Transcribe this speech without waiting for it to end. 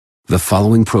The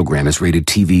following program is rated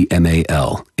TV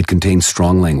MAL. It contains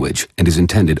strong language and is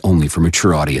intended only for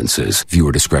mature audiences.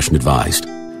 Viewer discretion advised.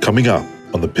 Coming up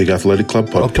on the Pig Athletic Club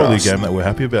podcast. Probably a game that we're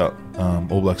happy about.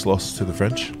 All Blacks lost to the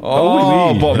French.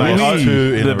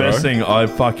 The best thing, I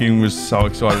fucking was so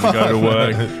excited to go to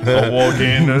work. I walk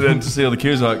in and then to see all the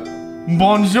kids like,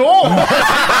 bonjour!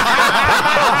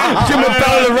 Give me a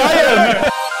bell of the rain!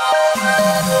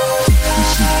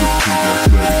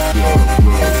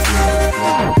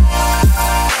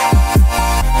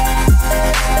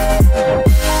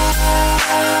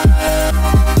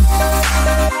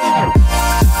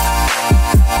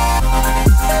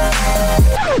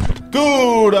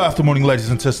 Good afternoon, ladies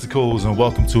and testicles, and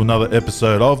welcome to another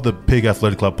episode of the Pig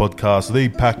Athletic Club podcast, the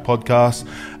Pack podcast.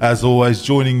 As always,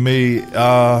 joining me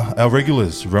are our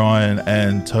regulars, Ryan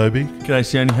and Toby. G'day,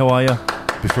 Sione, how are you?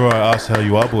 Before I ask how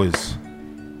you are, boys,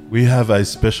 we have a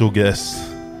special guest.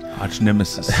 Arch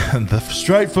nemesis.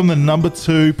 Straight from the number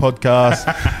 2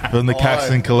 podcast from the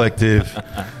Caxton Collective.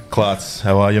 Klutz,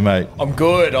 how are you, mate? I'm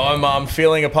good. I'm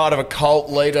feeling a part of a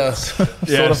cult leader sort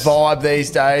of vibe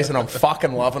these days, and I'm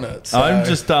fucking loving it. So. I'm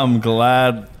just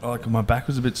glad. Like my back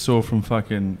was a bit sore from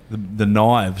fucking the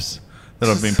knives that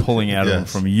I've been pulling out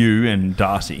from you and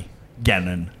Darcy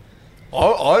Gannon.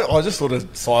 I just sort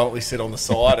of silently sit on the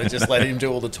side and just let him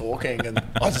do all the talking, and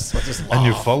I just laugh. And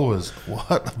your followers,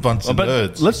 what a bunch of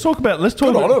nerds. Let's talk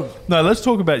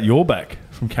about your back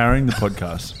from carrying the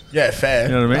podcast. Yeah, fair.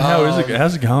 You know what I mean? How is it?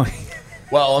 How's it going?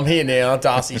 Well, I'm here now.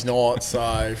 Darcy's not,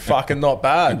 so fucking not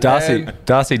bad.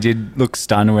 Darcy did look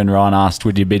stunned when Ryan asked,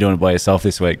 "Would you be doing it by yourself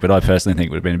this week?" But I personally think it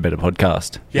would have been a better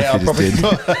podcast. Yeah, I probably did.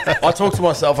 I talk to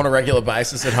myself on a regular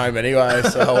basis at home anyway,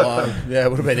 so yeah, it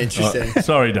would have been interesting.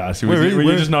 Sorry, Darcy,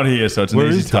 you're just not here, so it's an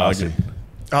easy target.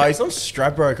 Oh, he's on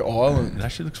Stradbroke Island. It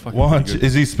actually looks fucking good.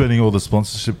 Is he spending all the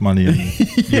sponsorship money on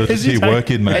is he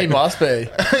working, mate? He must be. I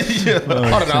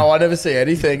don't know. I never see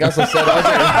anything. As I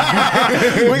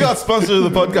said, we got sponsored of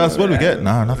the podcast. What do we get?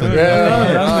 No, nothing.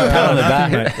 Pat on the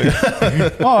back.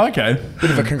 Oh, okay.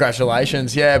 Bit of a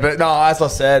congratulations. Yeah, but no, as I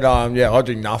said, I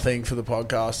do nothing for the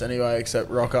podcast anyway except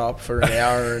rock up for an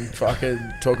hour and fucking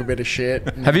talk a bit of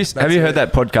shit. Have you heard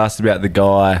that podcast about the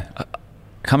guy?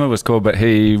 I can't remember what it's called, but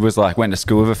he was like went to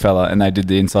school with a fella and they did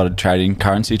the insider trading,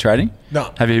 currency trading.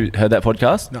 No. Have you heard that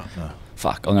podcast? No.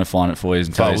 Fuck, I'm going to find it for you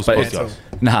and tell you.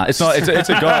 Nah, it's not. It's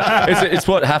a guy. It's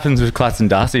what happens with Klutz and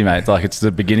Darcy, mate. Like it's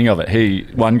the beginning of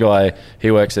it. One guy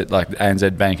works at like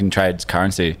ANZ Bank and trades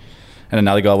currency, and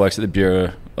another guy works at the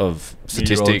Bureau of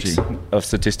Statistics.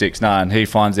 And he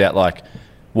finds out like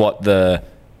what the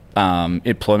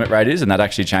employment rate is, and that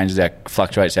actually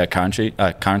fluctuates our currency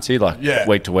like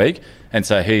week to week. And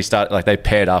so they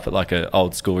paired up at like an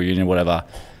old school reunion or whatever.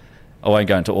 I won't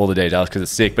go into all the details because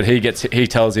it's sick, but he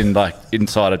tells in like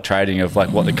insider trading of like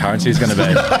what the currency is going to be.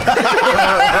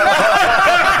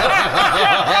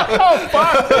 Oh,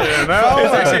 fuck.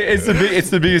 It's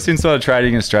the biggest insider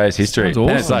trading in Australia's history. Awesome.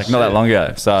 And it's like not that long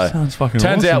ago. So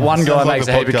turns out one guy makes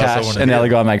a heap of cash and the other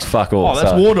guy makes fuck all. Oh,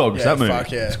 that's War Dogs, Yeah, that movie.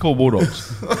 fuck yeah. It's called War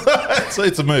Dogs.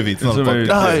 It's a movie. It's not a podcast.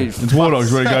 No, It's War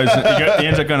Dogs where he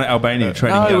ends up going to Albania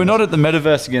trading guns. we're not at the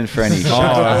metaverse again, Franny.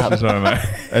 Oh, sorry, mate.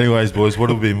 Anyways, boys,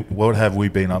 what have we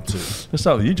been up to? Let's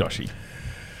start with you, Joshy.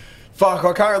 Fuck,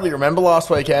 I can't really remember last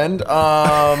weekend.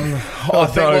 I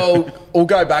think we'll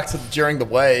go back to during the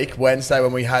week, Wednesday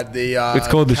when we had the... It's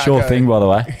called The Sure Thing, by the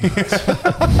way.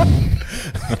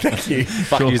 Thank you.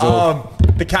 Fuck you all.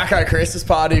 The Caco Christmas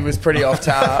party was pretty off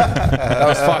tap. That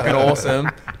was fucking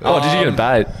awesome. Oh, did you get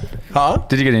a bait? Huh?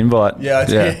 Did you get an invite? Yeah, I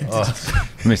did.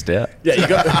 Missed out. Yeah, you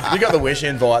got the wish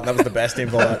invite, and that was the best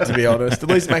invite, to be honest. At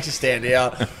least it makes you stand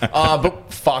out.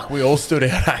 But fuck, we all stood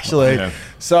out, actually. Yeah.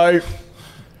 So...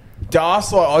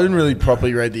 Darcy, I didn't really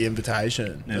properly read the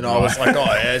invitation, and I was like, "Oh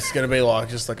yeah, it's gonna be like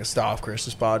just like a staff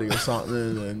Christmas party or something,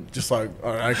 and just like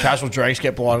I don't know, casual drinks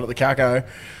get provided at the Caco."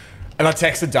 And I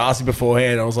texted Darcy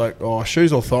beforehand. I was like, "Oh,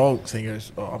 shoes or thongs?" And he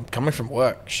goes, "Oh, I'm coming from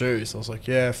work, shoes." I was like,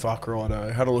 "Yeah, fuck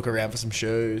righto." Had a look around for some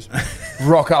shoes.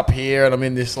 Rock up here, and I'm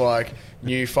in this like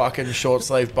new fucking short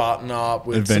sleeve button up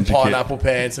with Adventure some pineapple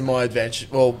pants and my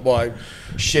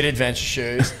shit adventure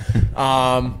shoes.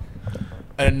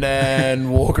 And then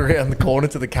walk around the corner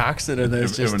to the Caxton, and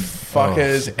there's just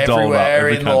fuckers everywhere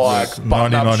in like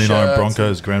 1999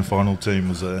 Broncos grand final team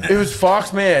was there. It was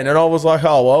fucked, man. And I was like,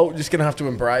 oh, well, we're just going to have to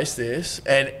embrace this.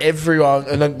 And everyone,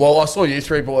 and then, I saw you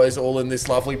three boys all in this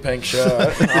lovely pink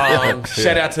shirt.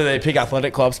 Shout out to the Pig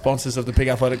Athletic Club, sponsors of the Pig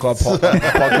Athletic Club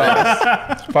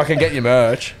podcast. Fucking get your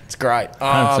merch. It's great.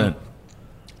 100%.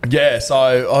 Yeah,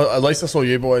 so at least I saw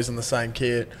you boys in the same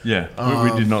kit. Yeah, we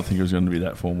did not think it was going to be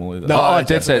that formal either. No, I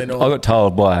got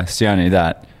told by Sione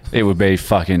that it would be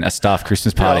fucking a staff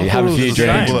Christmas party. Have a few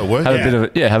drinks,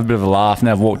 have a bit of a laugh, and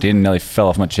I've walked in and nearly fell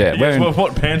off my chair.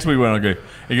 What pants we wearing? I go,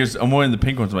 he goes, I'm wearing the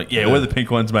pink ones. I'm like, wear the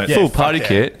pink ones, mate. Full party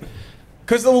kit.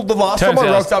 Because the last time I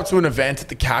rocked up to an event at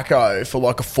the Caco for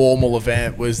like a formal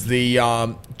event was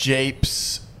the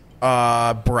Jeeps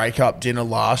breakup dinner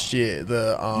last year,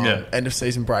 the end of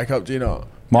season breakup dinner.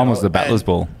 Mine was the Battlers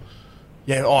Ball.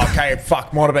 Yeah, okay,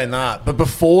 might have been that. But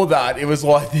before that, it was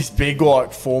like this big,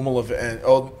 like, formal event.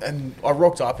 And I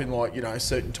rocked up in, like,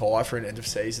 suit and tie for an end of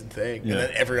season thing. Yeah. And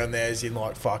then everyone there's in,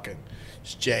 like, fucking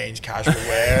just jeans, casual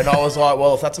wear. And I was like,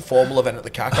 well, if that's a formal event at the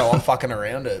Caco, I'm fucking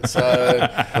around it. So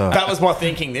that was my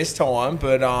thinking this time.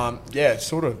 But, it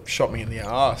sort of shot me in the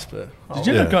arse. But Did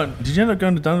you end up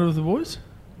going to Dunder with the boys?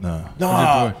 No,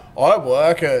 I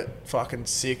work at fucking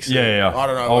 6. Yeah. I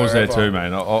don't know. I was there too,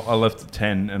 mate. I left at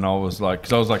 10, and I was like,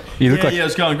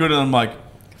 it's going good, and I'm like,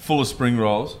 full of spring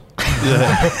rolls.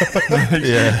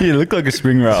 You look like a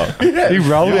spring roll. Yeah. You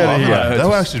rolled out of here. They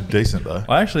were actually decent though.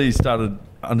 I actually started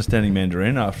understanding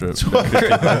Mandarin after it. Can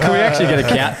we actually get a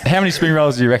count? How many spring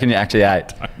rolls do you reckon you actually ate?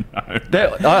 I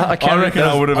reckon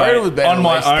I would have ate on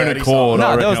my own accord.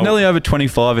 No, there was nearly over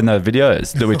 25 in the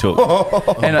videos that we took.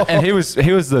 and he was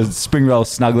the spring roll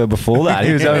snuggler before that.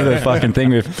 He was over the fucking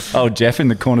thing with old Jeff in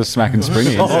the corner smacking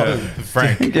springies.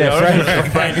 Frank.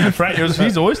 Frank. It was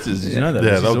his oysters. Did you know that?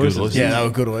 Yeah, they were good oysters. Yeah, they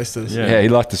were good oysters. Yeah, he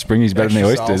liked the springies better than the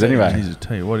oysters anyway. Jesus,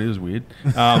 tell you what, it was weird.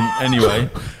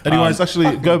 Anyways,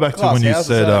 actually, go back to when you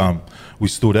said we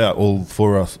stood out, all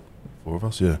four of us, all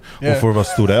four of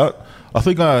us stood out. I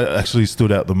think I actually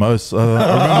stood out the most.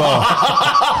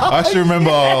 I remember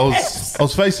I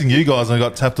was facing you guys and I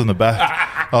got tapped on the back.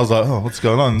 I was like, what's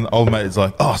going on? And old mate's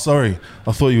like, sorry,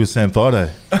 I thought you were Sam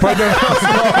Thaiday. Bro,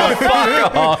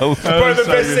 the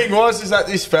best thing was that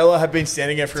this fella had been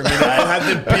standing there for a minute and had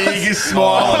the biggest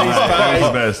smile on his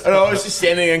face. And I was just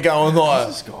standing and going like,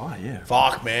 this guy,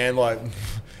 fuck, man, like,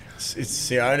 it's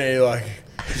Sione, like,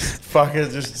 fucking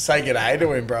just say g'day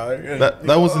to him, bro.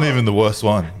 That wasn't even the worst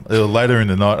one. Later in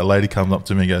the night, a lady comes up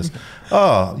to me and goes,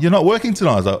 you're not working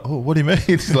tonight? I was like, what do you mean?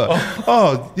 She's like,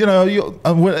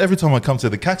 every time I come to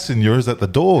the Caxton, you're at the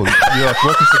door. You're like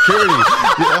working security.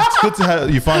 It's good to have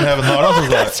you finally have a night off. I was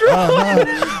like, no,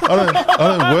 I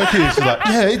don't work here. She's like,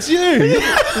 yeah, it's you.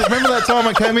 Remember that time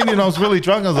I came in and I was really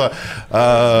drunk? I was like,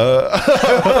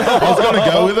 I was going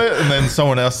to go with it, and then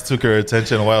someone else took her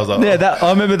attention away. I was like, I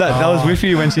remember that. That was with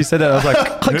you when she said that. I was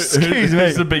like, excuse me.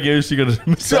 Who's the big issue you got a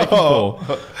mistake for?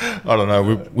 I don't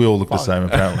know. We all look the same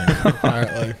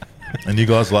apparently. And you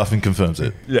guys laughing confirms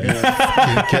it.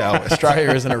 Yeah.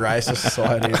 Australia isn't a racist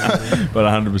society. But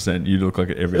 100%, you look like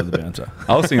every other bouncer.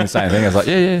 I was thinking the same thing. I was like,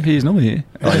 he's normally here.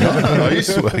 I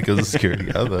used to work as a security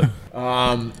guard though.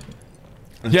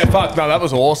 That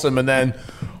was awesome. And then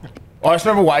I just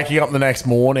remember waking up the next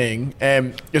morning,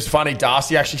 and it was funny.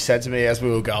 Darcy actually said to me as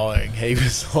we were going, he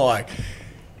was like,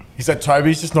 he said,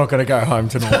 Toby's just not going to go home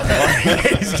tonight. Like,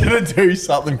 he's going to do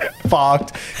something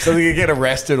fucked so he can get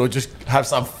arrested or just have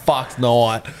some fucked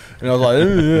night. And I was like,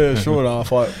 yeah, sure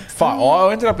enough. Like, fuck,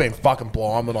 I ended up being fucking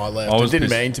blind when I left. I didn't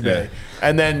mean to be.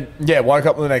 And then, woke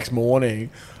up the next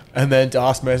morning. And then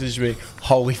Das messaged me,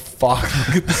 holy fuck,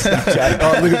 look at the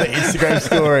Snapchat, look at the Instagram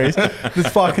stories. There's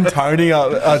fucking Toby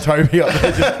up there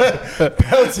just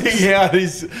belting out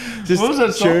his just what was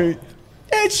that tune.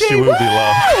 She will be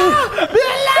loved.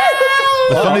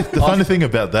 The funny thing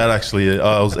about that, actually,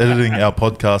 I was editing our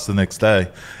podcast the next day,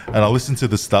 and I listened to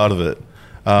the start of it.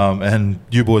 And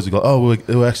you boys would go,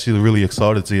 we're actually really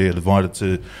excited to get invited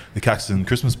to the Caxton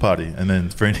Christmas party. And then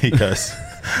Freeney goes,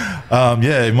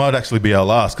 it might actually be our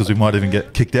last because we might even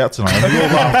get kicked out tonight.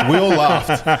 And we all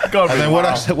laughed. And then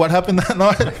what happened that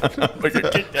night? We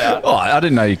got kicked out. I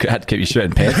didn't know you had to keep your shirt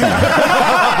and pants on.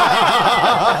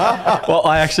 Well,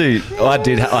 I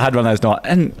had one of those nights,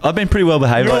 and I've been pretty well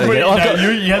behaved. You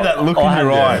had that look in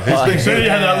your eye. As soon as you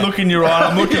had that look in your eye,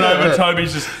 I'm looking over,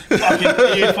 Toby's just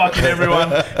fucking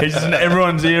everyone. He's just in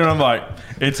everyone's ear, and I'm like,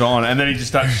 it's on. And then he just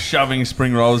starts shoving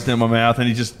spring rolls down my mouth, and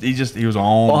he was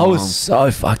on. I was so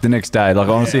fucked the next day. Like,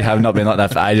 honestly, have not been like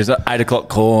that for ages. 8 o'clock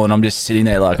call, and I'm just sitting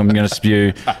there like I'm going to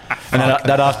spew. And then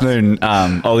that afternoon,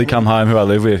 Ollie come home, who I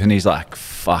live with, and he's like,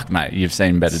 fuck, mate, you've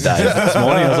seen better days this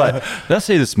morning. I was like, did I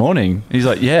see you this morning? He's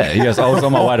like, yeah. He goes, I was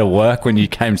on my way to work when you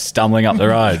came stumbling up the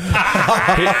road.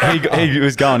 He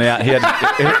was going out.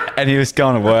 He was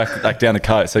going to work like down the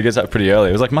coast, so he gets up pretty early.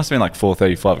 It was like, must have been like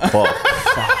 4:30, 5 o'clock.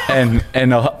 And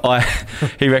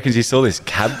he reckons he saw this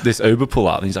Uber pull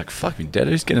up, and he's like, fuck me dead,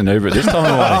 who's getting an Uber at this time of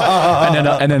the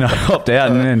morning? And then I hopped out,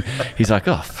 and then he's like,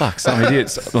 oh fuck, some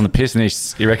idiot's on the piss, and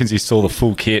he reckons he saw the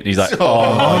full kit, and he's like,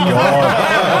 oh my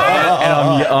god. And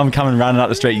I'm coming running up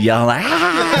the street yelling like,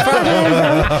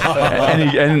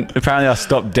 and apparently I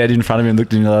stopped dead in front of him and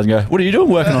looked in the eyes and go, what are you doing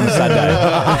working on a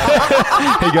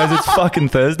Saturday? He goes, it's fucking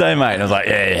Thursday, mate. And I was like,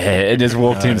 yeah, and just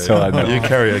walked inside. You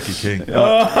karaoke king.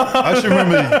 I actually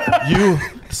remember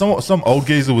some old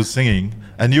geezer was singing,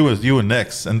 and you were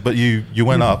next, but you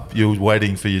went up. You were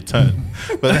waiting for your turn,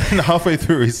 but then halfway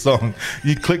through his song,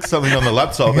 you clicked something on the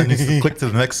laptop, and you clicked to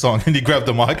the next song, and you grabbed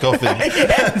the mic off him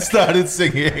and started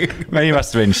singing. Man, you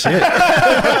must have been shit.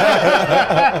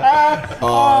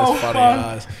 Oh, it's funny,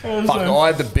 guys. Fuck, I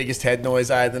had the biggest head noise.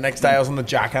 The next day, I was on the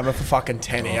jackhammer for fucking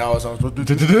 10 hours. I was it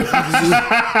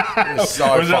was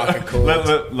so fucking cool.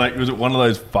 Like, was it one of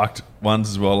those fucked ones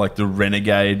as well, like the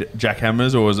Renegade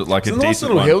jackhammers, or was it like It's a a nice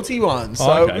decent little one? hilty one.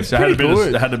 So, Oh, okay. it was So it had a pretty bit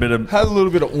good. of, had a bit of, Had a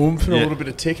little bit of oomph and Yeah. a little bit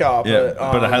of ticker. yeah,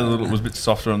 but it had um, was a bit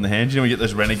softer on the hands. You know, we get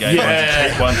those Renegade Yeah. ones, the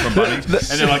cheap ones from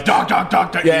Buddies, and they're like, dog.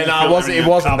 Yeah, no, it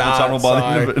wasn't that. Tunnel by the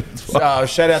end of it. It's fine.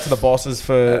 Shout out to the bosses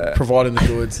for providing the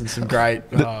goods and some great.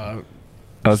 I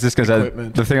was just going to say,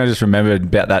 Equipment. the thing I just remembered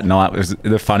about that night was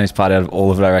the funniest part out of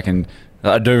all of it, I reckon.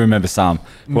 I do remember some,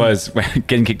 was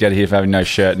getting kicked out of here for having no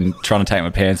shirt and trying to take my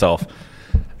pants off.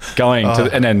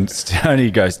 And then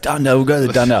Stoney goes, Dunder, we'll go to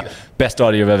the Dunder. Best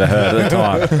idea I've ever heard at the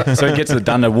time. So he gets to the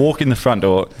Dunder, walk in the front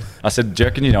door. I said, do you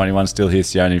reckon you know anyone still here,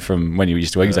 Sione, from when you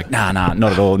used to work? He's like, nah, not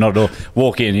at all.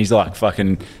 Walk in, he's like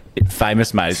fucking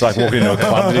famous, mate. It's like walking into a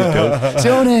club with his build.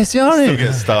 Sione. Still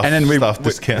get stuff, And then stuff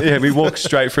discount. Yeah, we walk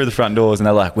straight through the front doors and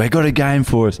they're like, we've got a game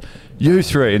for us. You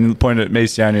three, and pointed at me,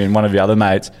 Sione, and one of the other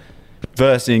mates,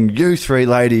 versing you three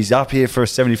ladies up here for a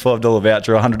 $75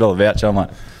 voucher, a $100 voucher. I'm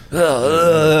like,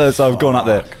 ugh. So I've gone up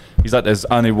there. He's like, there's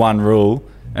only one rule,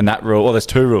 and that rule, there's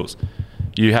two rules.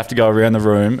 You have to go around the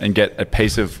room and get a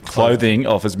piece of clothing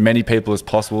off as many people as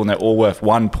possible, and they're all worth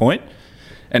 1 point.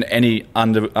 And any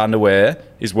underwear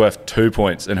is worth 2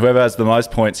 points. And whoever has the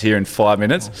most points here in 5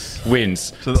 minutes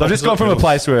wins. So I've just gone from a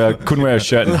place where I couldn't wear a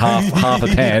shirt and half a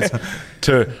pants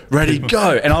to ready,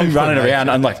 go. And I'm running around.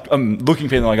 I'm looking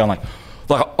for them like,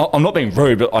 I'm not being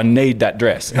rude, but I need that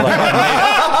dress. Like,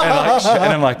 I need it.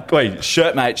 And I'm like, wait,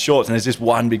 shirt, mate, shorts. And there's this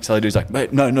one big silly dude's like,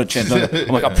 mate, no chance. No. I'm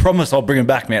like, I promise I'll bring him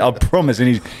back, man. I promise.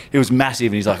 And he was massive.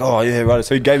 And he's like, oh, yeah, right.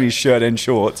 So he gave me his shirt and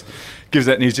shorts. Gives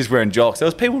that, and he's just wearing jocks. There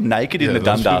was people naked in the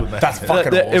Dunder. That's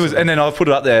fucking awesome. It was, and then I put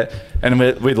it up there, and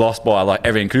we'd lost by like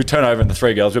everything. Because we turn over and the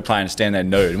three girls were playing and stand there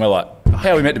nude, and we're like, how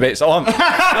are we meant to be? So I'm,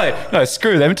 no,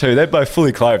 screw them two. They're both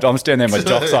fully clothed. I'm standing there with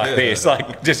my jocks like this,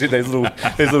 like just these little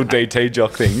DT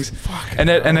jock things. And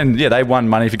then they won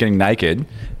money for getting naked.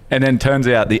 And then turns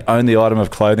out the only item of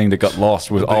clothing that got lost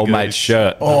was old mate's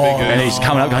shirt. And he's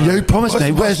coming up going, you promised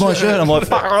me, where's my shirt? I'm like,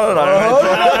 fuck, I don't know.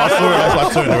 I saw it. I was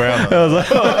like turning around.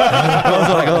 I was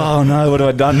like, oh no, what have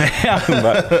I done now?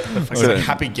 But, It's like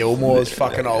Happy Gilmore's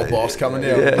fucking old boss coming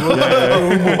down.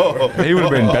 he would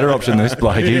have been a better option than this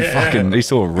bloke. He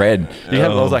saw red. I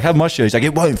was like, have my shirt. He's like,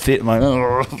 it won't fit. I'm like,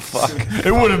 oh, fuck.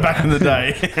 It would have back in the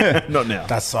day. Not now.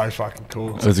 That's so fucking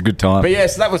cool. It was a good time. But yeah,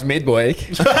 so that was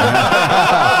midweek.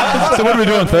 So what do we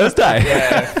do on Thursday?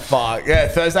 Yeah, fuck. Yeah,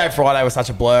 Thursday and Friday was such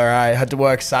a blur, eh? Had to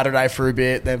work Saturday for a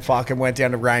bit, then fucking went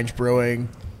down to Range Brewing.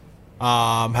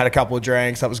 Had a couple of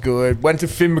drinks, that was good. Went to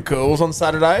Finn McCool's on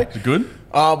Saturday. Is it good?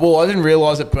 Well, I didn't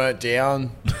realise it burnt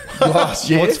down last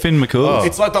year. What's Finn McCool?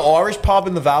 It's like the Irish pub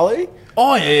in the valley.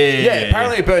 Oh, yeah. Yeah,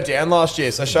 apparently it burnt down last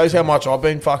year, so it shows how much I've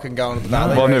been fucking going to the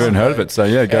valley. Well, I've never even heard of it, so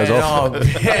yeah, it goes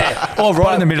off. Yeah. Oh,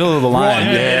 right in the middle of the lane.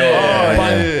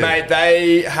 Mate,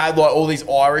 they had like all these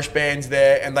Irish bands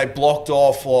there, and they blocked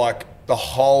off like the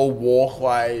whole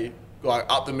walkway, like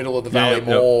up the middle of the Valley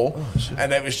Mall, and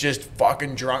there was just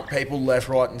fucking drunk people left,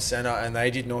 right, and centre, and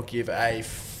they did not give a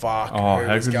fuck who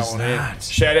was going in.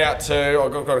 Shout out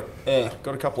to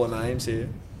got a couple of names here.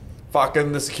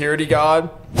 Fucking the security guard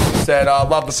said,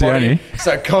 love the potty.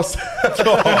 So Costa.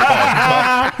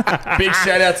 Big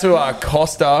shout out to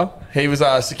Costa. He was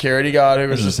a security guard who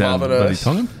was just loving us.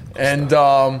 And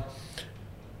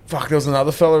fuck, there was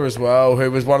another fella as well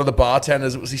who was one of the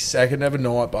bartenders. It was his second ever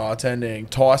night bartending.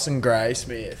 Tyson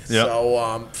Graysmith. Yep.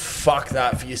 So fuck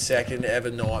that for your second ever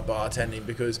night bartending,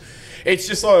 because it's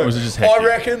just like, Was it just I hectic?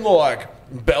 reckon like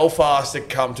Belfast had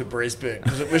come to Brisbane,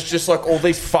 because it was just like all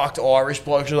these fucked Irish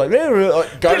blokes who were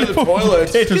like, go to the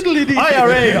toilet.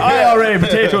 IRA,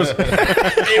 potatoes.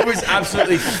 It was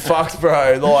absolutely fucked,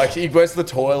 bro. Like, he went to the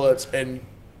toilets and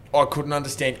I couldn't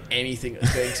understand anything that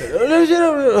was being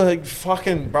said. Like,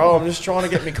 fucking, bro, I'm just trying to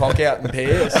get my cock out and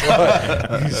piss.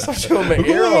 Like, stop chewing my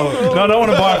ear off. No, I don't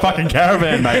want to buy a fucking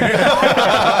caravan, mate.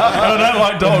 I don't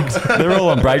like dogs. They're all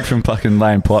on break from fucking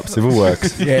laying pipe civil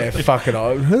works. Yeah, fucking.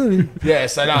 Yeah,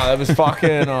 so no, that was fucking,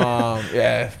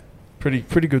 yeah.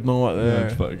 Pretty good night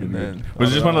there.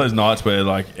 Was it just one of those nights where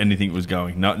like anything was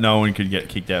going? No one could get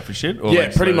kicked out for shit? Or Yeah,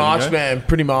 like, pretty so much, go? man.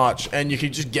 Pretty much. And you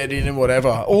could just get in and whatever.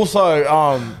 Also,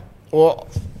 well,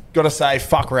 got to say,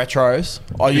 fuck retros.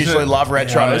 I usually love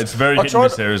retros. Yeah, it's very hit and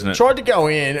miss there, isn't it? Tried to go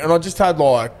in and I just had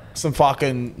like some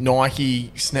fucking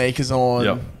Nike sneakers on.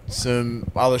 Yep. Some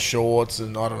other shorts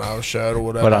and I don't know, a shirt or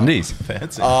whatever. What undies?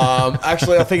 Fancy.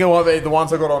 Actually, I think it might be the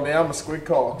ones I got on now, my squid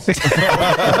cocks. I've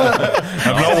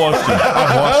not watched it.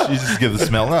 I've watched. You just give the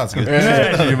smell. No, it's good.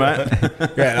 Yeah, you, mate.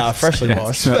 Yeah, no, freshly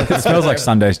washed. It smells like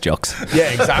Sunday's jocks. Yeah,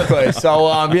 exactly.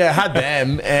 So, yeah, had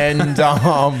them and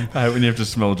I hate when you have to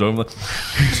smell a joint. Like,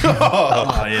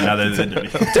 oh, yeah, no, they're dirty.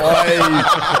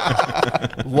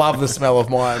 I love the smell of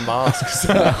my own masks.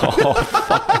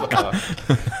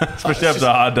 Especially after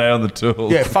a hard day on the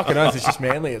tools. Yeah, fucking oath, it's just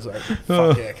manly. It's like,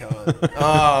 fuck yeah, come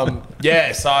on.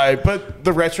 Yeah, so, but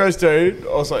the retros dude,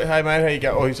 I was like, hey, mate, how you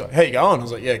go? Oh, he's like, how you going? I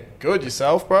was like, yeah, good,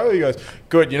 yourself, bro? He goes,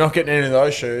 good, you're not getting any of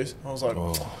those shoes. I was like,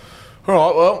 all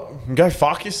right, well, go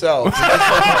fuck yourself. He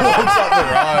just like, walks up the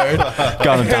road.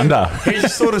 Going to Dunder. He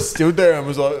just sort of stood there and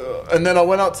was like, and then I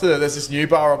went up to, there's this new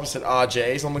bar opposite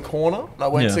RG's on the corner, and I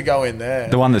went Yeah. to go in there.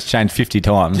 The one that's changed 50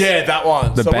 times. Yeah, that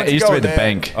one. The So I went it used go to be in the there.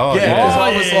 bank. Oh, Yeah, yeah. 'cause Oh,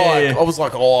 I was yeah, like, yeah. I was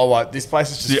like, oh, like this place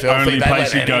is just The filthy. only They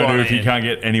place let you go to anyone if you in. can't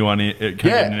get anyone in, can't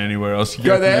get in anywhere else. You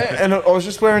Go there, and I was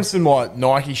just wearing some like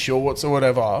Nike shorts or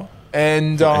whatever.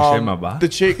 And my bar? the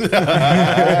chick for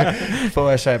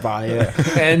Eshe bar, yeah.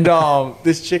 And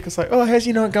this chick was like, "Oh, how's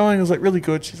your night going?" I was like, "Really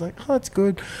good." She's like, "Oh, it's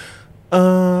good.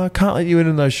 I can't let you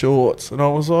in those shorts." And I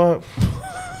was like,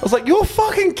 "You're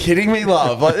fucking kidding me,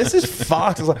 love! Like this is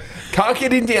fucked." I was like, "Can't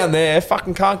get in down there.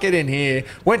 Fucking can't get in here."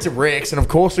 Went to Rick's, and of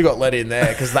course we got let in there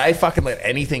because they fucking let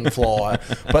anything fly.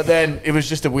 But then it was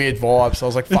just a weird vibe, so I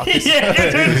was like, "Fuck this."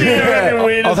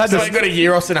 I've had So this- I got a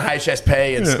Euros and a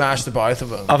HSP and smashed the both of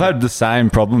them. I've had the same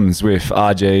problems with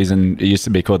RGs, and it used to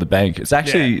be called the Bank. It's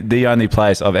actually the only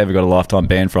place I've ever got a lifetime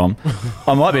ban from.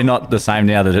 I might be not the same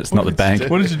now that it's not the Bank.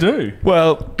 What did you do?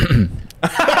 Well,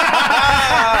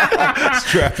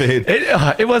 Strap in.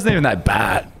 it wasn't even that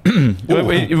bad.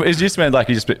 It just meant like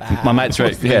you just my mates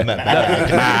were yeah.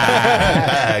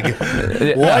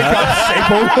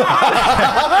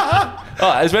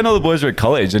 Oh, it was when all the boys were at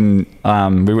college and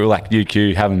we were like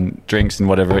UQ having drinks and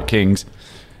whatever at King's.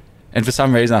 And for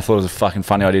some reason, I thought it was a fucking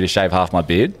funny idea to shave half my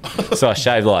beard. So I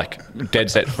shaved like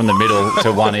dead set from the middle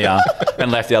to one ear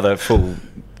and left the other full.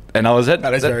 And I was at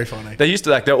That is very funny. They used to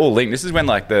like they're all linked. This is when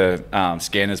like the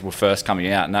scanners were first coming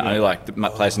out, and only like the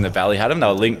place in the valley had them. They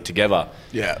were linked together.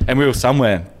 Yeah. And we were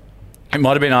somewhere. It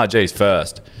might have been RG's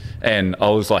first, and I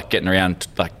was like getting around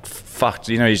like fucked.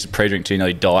 You know, you used to pre-drink till you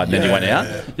nearly died, and then you went out.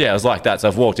 Yeah, it was like that. So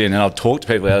I've walked in and I've talked to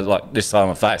people that are like this side of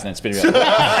my face, and then spinning around. And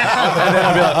then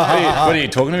I'd be like, what are you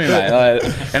talking to me, mate?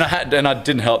 And I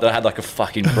didn't help that I had like a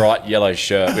fucking bright yellow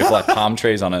shirt with like palm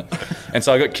trees on it. And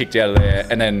so I got kicked out of there,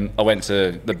 and then I went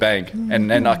to the bank,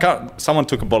 and then someone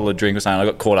took a bottle of drink or something, I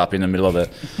got caught up in the middle of it.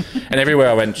 And everywhere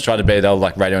I went to try to be, they were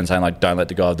like radioing saying like, don't let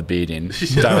the guy with the beard in.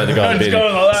 Don't let the guy with the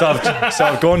beard in. So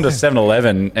I've gone to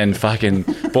 7-Eleven and fucking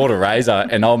bought a razor,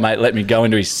 and old mate let me go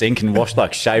into his sink and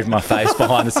shaved my face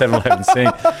behind the 7-Eleven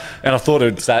sink. And I thought it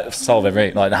would solve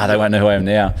everything. Like, nah, they won't know who I am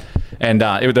now. And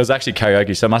there was actually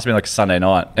karaoke, so it must have been like a Sunday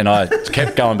night. And I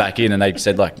kept going back in, and they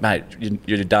said like, mate,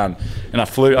 you're done. And I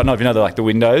flew. I don't know if you know the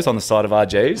windows on the side of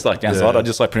RG's, like downside. I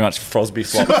just like pretty much Frosby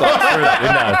flopped like, through that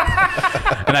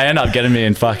window. And they ended up getting me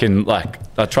in fucking like.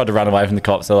 I tried to run away from the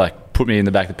cops. They like put me in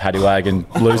the back of the paddy wagon,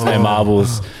 losing their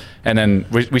marbles. And then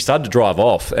we started to drive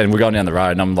off, and we're going down the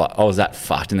road, and I'm like, I was that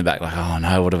fucked in the back, like, oh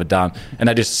no, what have I done? And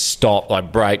they just stopped,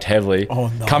 like braked heavily,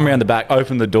 come around the back,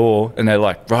 opened the door, and they're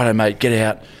like, righto mate, get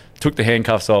out. Took the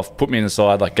handcuffs off, put me in the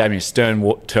side, like gave me a stern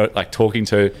talking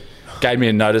to, gave me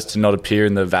a notice to not appear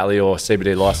in the Valley or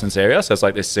CBD license area. So it's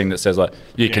like this thing that says like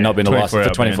you cannot be in the license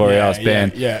for 24 hours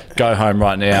ban. Go home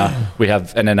right now.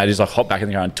 And then they just like hopped back in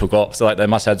the car and took off. So like they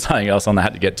must have had something else on they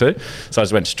had to get to. So I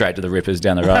just went straight to the Rippers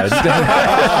down the road.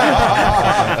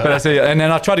 But I see, and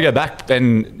then I tried to go back,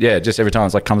 and yeah, just every time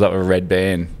it's like comes up with a red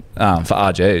band. For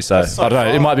RG, so I don't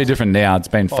know. It might be different now. It's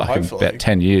been fucking hopefully. about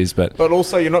 10 years, but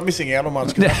also, you're not missing out on much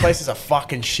because that place is a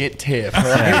fucking shit tip.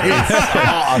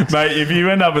 Right? Mate, if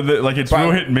you end up with it, like it's real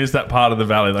hit and miss that part of the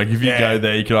valley. Like if you go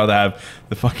there, you could either have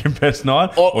the fucking best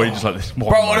night, or you just like this.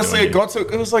 Bro, honestly, it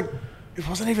was like. It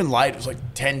wasn't even late. It was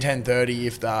like 10:30,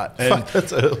 if that. And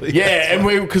That's early. yeah, and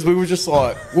because we were just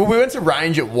like, well, we went to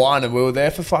range at 1, and we were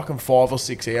there for fucking 5 or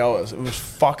 6 hours. It was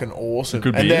fucking awesome.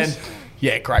 Good and beers? then,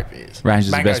 yeah, great beers. Range is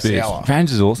the Mango best beers. sour.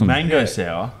 Range is awesome. Mango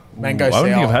sour. Mango I don't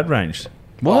think sour. I've had Range.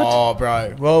 What? Oh,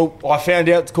 bro. Well, I found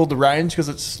out it's called the Range because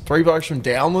it's 3 blokes from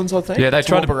Downlands, I think. Yeah, they It's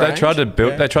tried to Toowoomba Range.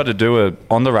 they tried to do it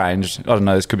on the range. I don't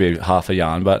know, this could be half a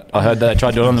yarn, but I heard they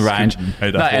tried to do it on the range.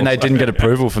 And they didn't get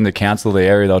approval from the council of the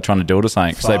area they were trying to do it or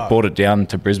something. So they Fuck. brought it down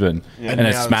to Brisbane and it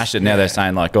now smashed it. it's- Now yeah. they're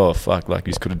saying like, oh fuck, like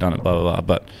you could have done it, blah blah blah.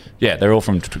 But yeah, they're all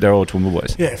Toowoomba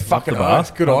boys. Yeah, fucking bar.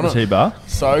 oath. Good on The it. T-bar.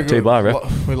 So good. T-bar,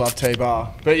 right? We love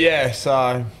T-bar. But yeah,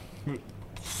 so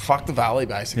fuck the Valley,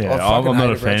 basically. Yeah, I I'm fucking not a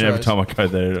hated fan. retros. Every time I go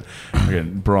there,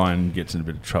 again, Brian gets in a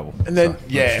bit of trouble. And then So, I'm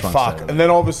yeah, just trying to fuck. say And then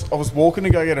I was walking to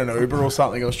go get an Uber or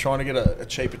something. I was trying to get a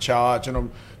cheaper charge, and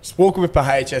I'm just walking with my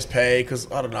HSP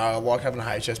because I don't know. I like having a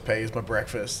HSP as my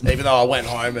breakfast, even though I went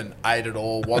home and ate it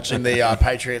all watching the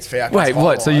Patriots Falcons. Wait,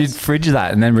 what? So you'd highlights. fridge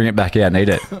that and then bring it back out and eat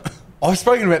it? I've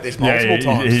spoken about this multiple he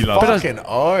times. loves it. Fucking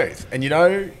oath. And you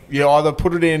know, you either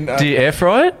put it in. Do you air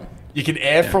fry it? You can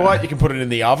air fry it. You can put it in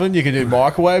the oven. You can do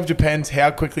microwave. Depends how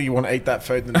quickly you want to eat that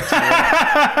food the next morning.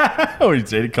 Oh,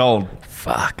 he's eat it cold.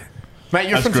 Fuck. Mate,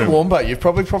 you're That's from grim. Toowoomba. You've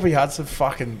probably had some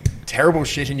fucking terrible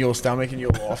shit in your stomach in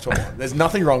your lifetime. There's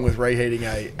nothing wrong with reheating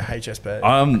a HSP.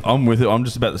 I'm with it. I'm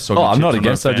just about the soggy Oh, I'm chips. not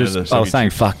against a it. fan of the I was soggy saying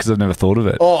chips. fuck because I've never thought of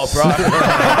it. Oh, bro.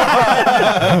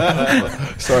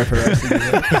 Sorry for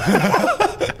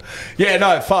that. Yeah,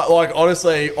 no, fuck. Like,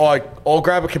 honestly, I'll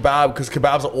grab a kebab because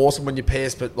kebabs are awesome when you're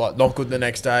pissed, but like not good the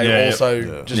next day. Yeah,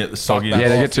 also, just Yeah, the soggy- fuck that Yeah,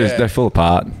 they off, get to they fall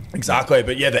apart. Exactly,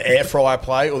 but yeah, the air fryer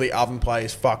play or the oven play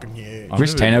is fucking huge.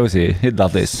 Wish Tino was here. He'd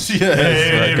love this.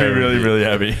 Yeah, he'd be really, really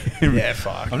happy. Yeah,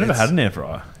 fuck. I've never It's- had an air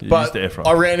fryer. You But used to air fry.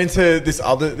 I ran into these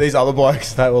other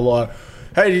blokes. They were like,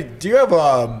 "Hey, do you have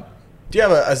a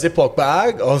Ziploc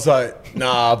bag?" I was like,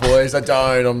 "Nah, boys, I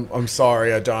don't. I'm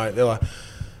sorry, I don't." They're like,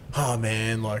 "Oh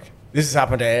man, like this has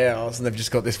happened to ours, and they've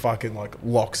just got this fucking like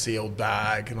lock sealed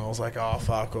bag." And I was like, "Oh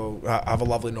fuck, well, have a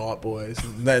lovely night, boys."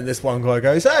 And then this one guy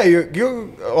goes, "Hey,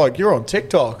 you're on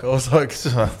TikTok." I was like,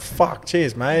 "Fuck,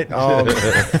 cheers, mate." He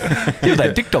was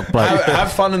that TikTok bloke.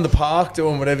 have fun in the park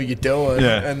doing whatever you're doing.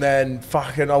 Yeah. And then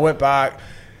fucking I went back.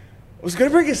 I was going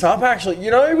to bring this up actually. You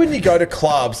know when you go to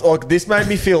clubs, like this made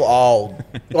me feel old.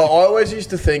 Like, I always used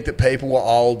to think that people were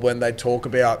old when they talk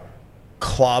about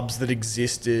clubs that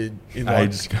existed in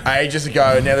like ages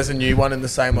ago. And now there's a new one in the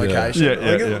same location. Yeah, I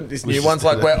think yeah. This new one's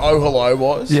like where Oh Hello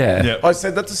was. Yeah. Yeah. I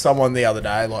said that to someone the other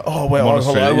day, like, oh, where Oh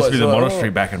Monastery. Hello It used was. to be the Like, monastery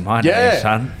oh. back in my Yeah, day,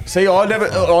 son. See,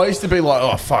 I used to be like,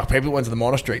 oh fuck, people who went to the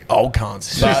monastery, old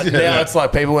cunts. But now it's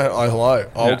like people went, oh hello,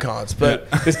 old cunts. But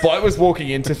this bloke was walking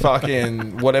into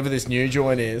fucking whatever this new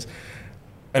joint is,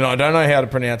 and I don't know how to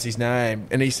pronounce his name,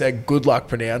 and he said, good luck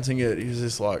pronouncing it. He was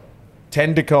just like,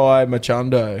 Tendakai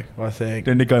Machundo, I think.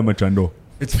 Tendakai Machundo.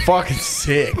 It's fucking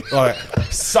sick. Like,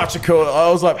 such a cool. I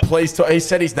was like, please. He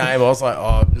said his name. I was like,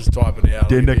 oh, I'm just typing it out. I'll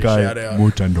give you a shout out.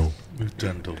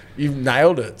 Machundo. You've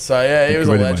nailed it. So yeah, he was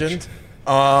a you very legend.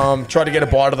 Tried to get a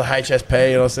bite of the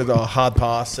HSP, and I said, "Oh, hard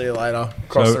pass. See you later."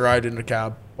 Cross So- the road in the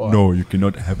cab. Bye. No, you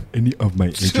cannot have any of my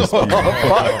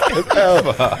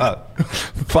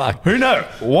Fuck. Who knows?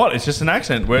 What? It's just an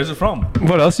accent. Where's it from?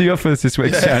 What else you got for us this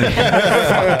week, Tony?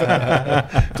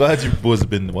 Glad you boys have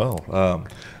been well.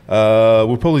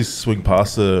 We'll probably swing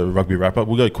past the rugby wrap up.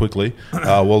 We'll go quickly.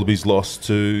 Wallabies lost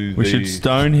to We the should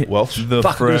stone Welsh. the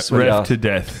Fuck, ref sweetheart. to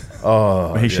death.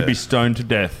 Oh, He should yeah. be stoned to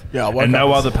death. Yeah, I woke and up no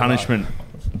and other saw that. punishment.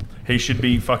 He should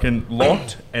be fucking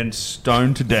locked and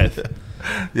stoned to death.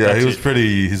 Yeah, he was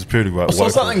pretty right. I saw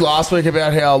something last week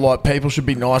about how like people should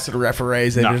be nicer to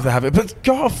referees even Nah. if they have it. But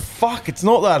God, fuck, it's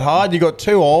not that hard. You got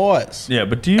two eyes. Yeah,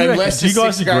 but do you reckon, Unless do you it's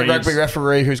guys a grade agree? rugby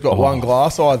referee who's got one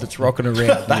glass eye that's rocking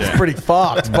around. That's Yeah. pretty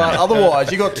fucked. But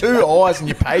otherwise, you got two eyes and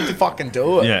you paid to fucking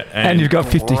do it. Yeah, And you've got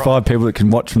 55 people that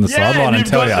can watch from the sideline and you've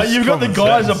tell got, you. you've got the Common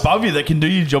guys sense. above you that can do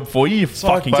your job for you. You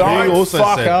fucking But he Don't also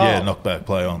fuck said, up. yeah, knock back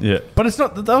play on. yeah, but it's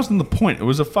not. That wasn't the point. It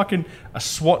was a fucking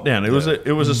swat down. It was a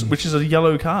which is a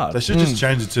yellow card. They should just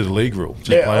change it to the league rule. Just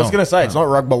Yeah, play I was on. going to say, it's not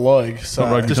rugby league. So.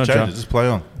 Not rugby. Just Not change Joe. it. Just play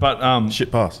on. But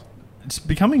Shit pass. it's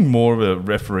becoming more of a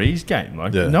referee's game.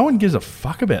 Like Yeah. no one gives a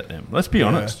fuck about them. Let's be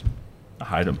honest. I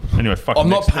hate them. Anyway, fuck. I'm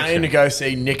not next paying to game. go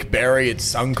see Nick Berry at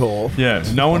Suncorp. Yeah,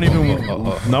 no one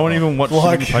even watched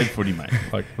Like- him play footy, mate.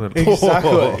 Like,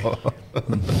 Exactly.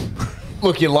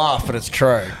 Look, you laugh, but it's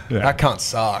true. Yeah. That can't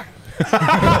suck.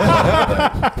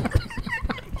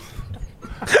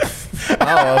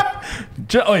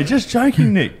 just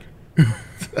joking, Nick.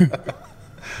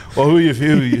 Well, who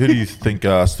do you think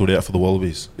stood out for the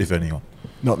Wallabies, if anyone?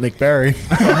 Not Nick Berry.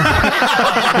 Not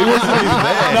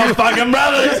fucking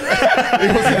brothers.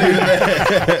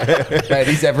 Mate,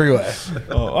 he's everywhere.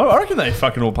 Oh, I reckon they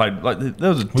fucking all played. Like that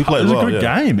was a We played it was well, a good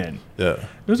yeah. game, man. Yeah.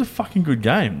 It was a fucking good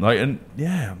game. Like and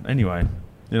yeah. Anyway,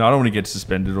 You know, I don't want to get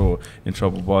suspended or in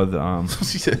trouble by the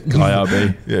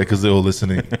IRB. Yeah, because they're all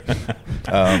listening.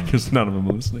 Because none of them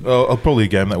are listening. Probably a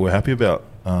game that we're happy about.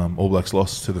 All Blacks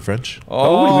lost to the French.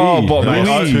 But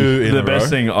mate, the best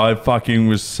thing, I fucking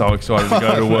was so excited to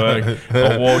go to work.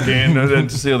 I walk in and then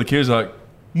to see all the kids like,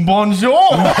 bonjour!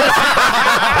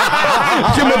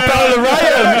 Jim Bell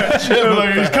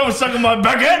Like, he's come suck on my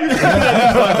baguette.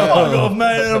 Fuck off,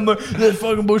 mate. I'm like, they're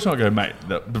fucking bullshit. I go, mate,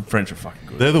 the French are fucking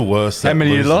good. They're the worst. How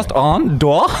many you lost? On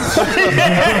door.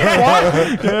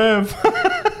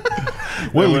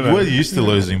 We're used to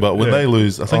losing, but when they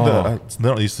lose, I think they're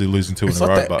not used to losing two in a row.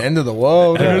 Like the But end of the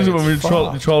world. When we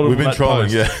trolled We've been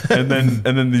trolling, yeah. and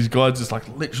then these guys just like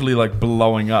literally like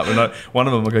blowing up, and one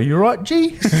of them I go, "You right,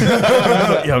 G?"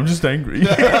 Like, yeah, I'm just angry.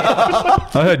 I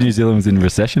heard New Zealand was in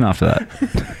recession after that.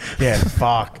 Yeah,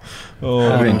 fuck.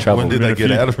 They're in trouble. when did they get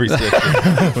out of recession?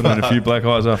 And then a few black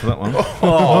eyes after that one.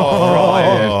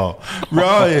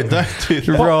 Ryan, don't do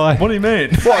that. Right. What do you mean?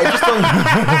 It was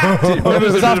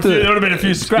after. There would have been a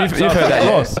few scraps. You've heard that,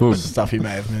 yes. Well, Stuff you may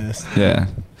have missed. yeah.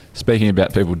 Speaking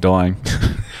about people dying.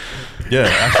 Yeah,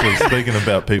 actually, speaking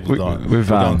about people dying, we've,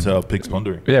 we're going to our pigs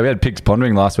pondering. Yeah, we had Pigs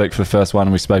Pondering last week for the first one,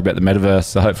 and we spoke about the metaverse.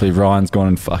 So hopefully Ryan's gone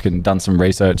and fucking done some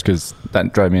research, because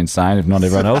that drove me insane, if not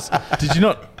everyone else. Did you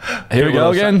not? Here we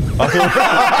go again. Here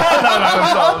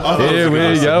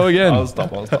we go again. I'll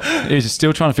stop. He's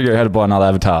still trying to figure out how to buy another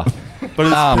avatar. But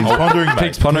it's pigs pondering, mate.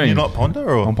 Pigs pondering. Can you not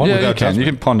ponder? Or Yeah, you can. You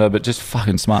can ponder, but just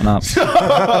fucking smarten up.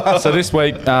 So this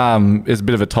week is a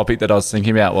bit of a topic that I was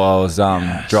thinking about while I was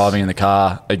driving in the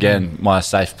car. Again, my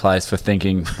safe place for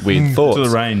thinking weird thoughts. To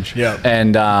the range. Yeah.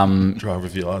 And drive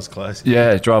with your eyes closed.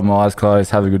 yeah, drive my eyes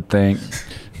closed, have a good think.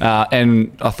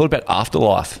 And I thought about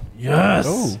afterlife.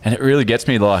 Yes. And it really gets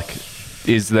me, like,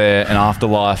 is there an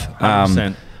afterlife?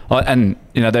 100%. And,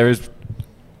 you know, there is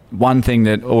one thing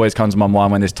that always comes to my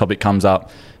mind when this topic comes up,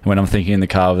 and when I'm thinking in the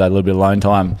car with that little bit of alone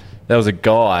time. There was a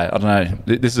guy, I don't know,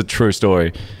 this is a true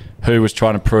story, who was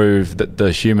trying to prove that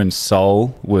the human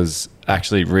soul was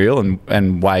actually real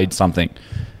and weighed something.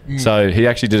 So he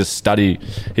actually did a study.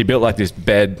 He built like this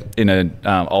bed in an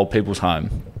old people's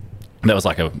home. That was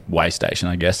like a way station,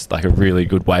 I guess, like a really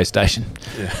good way station.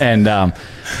 Yeah. And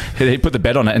he put the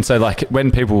bed on it. And so, like,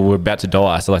 when people were about to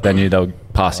die, so like they knew they were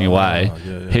passing away,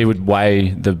 he would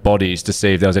weigh the bodies to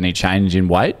see if there was any change in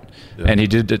weight. Yeah. And he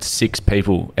did it to 6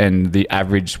 people. And the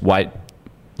average weight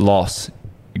loss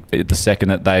at the second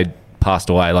that they passed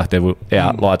away, like they were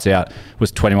out, lights out,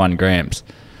 was 21 grams.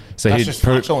 So That's just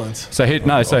flatulence. So he'd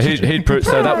prove.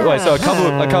 So that way. So a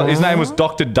couple. His name was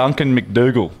Dr. Duncan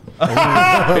McDougall.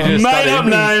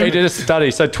 He did a study.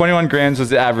 So 21 grams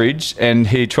was the average, and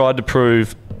he tried to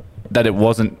prove that it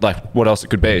wasn't like what else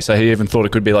it could be. So he even thought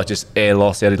it could be like just air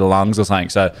loss out of the lungs or something.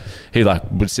 So he like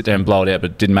would sit there and blow it out,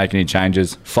 but didn't make any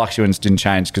changes. Fluctuance didn't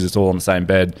change because it's all on the same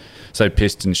bed. So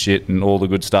pissed and shit and all the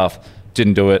good stuff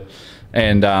didn't do it.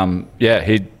 And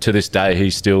he to this day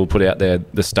he still put out there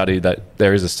the study that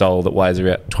there is a soul that weighs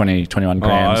about 21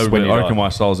 grams. I reckon my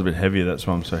soul's a bit heavier. That's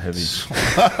why I'm so heavy.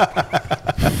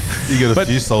 You got a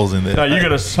few souls in there. No, you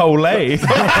got a soul.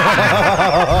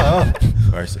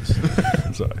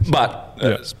 Racist. Sorry. But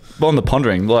on the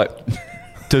pondering, like,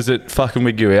 does it fucking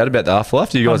wig you out about the afterlife?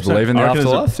 Do you guys believe in the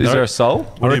afterlife? Is there a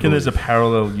soul? I reckon there's a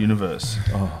parallel universe.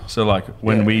 So like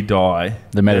when we die,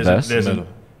 the metaverse.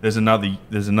 There's another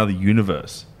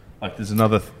universe. Like there's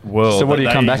another world. So what do you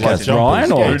come back as,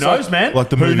 Ryan? Or who knows, man? Like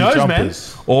the who movie knows,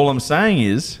 Jumpers. man? All I'm saying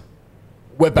is,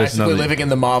 we're basically living in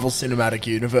the Marvel Cinematic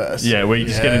Universe. Yeah, where you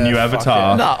just get a new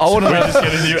avatar. No, I want to just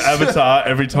get a new avatar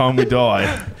every time we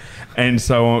die. And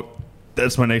so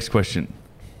that's my next question.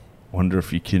 Wonder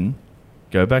if you can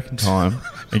go back in time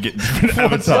and get different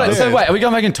avatars. So wait, are we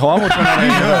going back in time or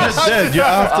Dead, your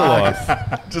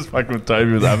afterlife. Just fucking with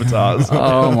Toby with avatars.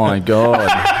 Oh my god.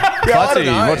 Clutty,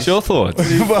 know. what's your thoughts?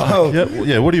 Well,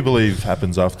 What do you believe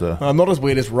happens after? I'm not as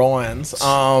weird as Ryan's,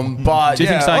 but do you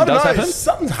think something does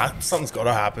happen? Something's got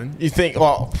to happen. You think?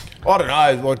 Well, I don't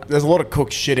know. Like, there's a lot of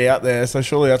cooked shit out there, so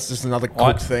surely that's just another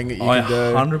cooked thing that you can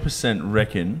do. I 100%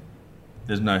 reckon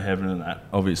there's no heaven in that.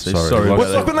 Obviously, Sorry. Well,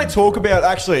 it's like when they talk about.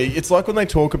 Actually, it's like when they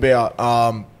talk about,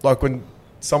 like when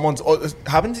someone's. It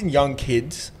happens in young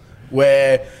kids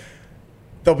where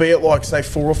they'll be at like say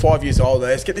 4 or 5 years old.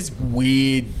 They just get this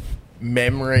weird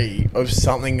memory of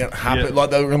something that happened,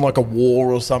 like they were in like a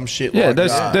war or some shit. Yeah, like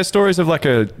there's that. stories of like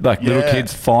little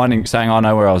kids saying, "I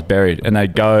know where I was buried," and they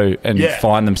go and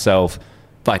find themselves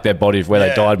like their body where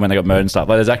they died when they got murdered and stuff.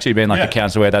 Like there's actually been like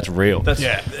accounts where that's real.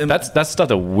 That's stuff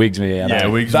that wigs me out. Yeah,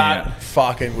 wigs me out. That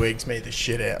fucking wigs me the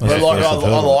shit out. But like, I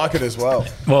like it as well.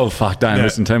 Well, fuck, don't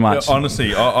listen too much.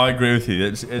 Honestly, I agree with you.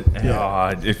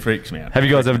 It freaks me out. Have you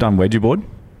guys ever done Ouija board?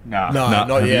 No,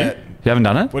 not yet. You haven't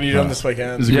done it? What are you doing this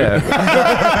weekend?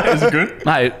 Yeah. Is it good?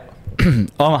 Mate,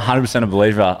 I'm 100% a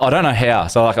believer. I don't know how.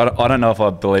 So, like, I don't know if I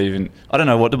believe in... I don't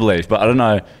know what to believe, but I don't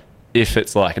know if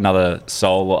it's, like, another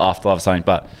soul or afterlife or something.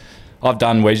 But I've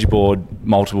done Ouija board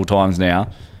multiple times now.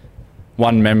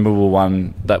 One memorable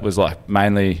one that was, like,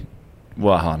 mainly...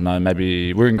 Well, I don't know,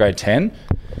 maybe... We're in grade 10.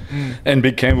 And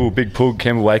Big Pug,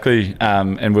 Campbell Wakely,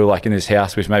 and we were like in this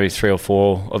house with maybe 3 or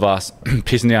 4 of us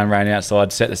pissing down rain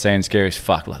outside, set the scene, scary as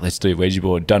fuck, like let's do Ouija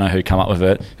board. Don't know who come up with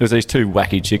it. It was these 2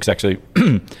 wacky chicks actually,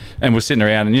 and we're sitting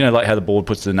around, and you know like how the board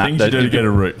puts the things you do to get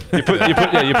a root. You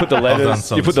put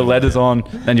the letters on,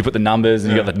 then you put the numbers,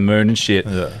 and you got like the moon and shit.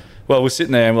 Yeah. Well, we're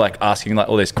sitting there and we're like asking like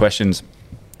all these questions,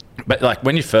 but like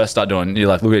when you first start doing, you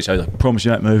like look at each other, like promise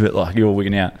you don't move it, like you're all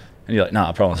wigging out. And you're like, no,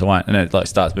 I promise I won't. And then it like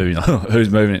starts moving. Like, who's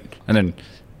moving it? And then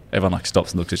everyone like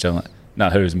stops and looks at each other like,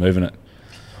 no, who's moving it?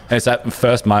 And it's that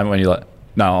first moment when you're like,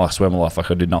 no, I swear my life,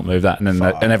 like I did not move that. And then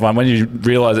and everyone, when you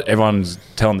realise that everyone's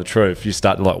telling the truth, you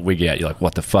start to like wig out. You're like,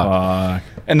 what the fuck?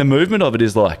 And the movement of it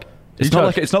is like, it's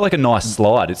not like a nice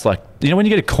slide. It's like, you know when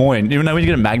you get a coin, you know when you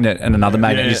get a magnet and another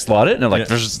magnet, you slide it and it like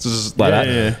that.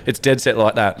 Yeah. It's dead set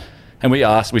like that. And we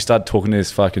started talking to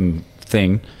this fucking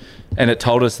thing. And it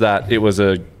told us that it was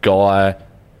a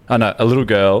little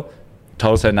girl,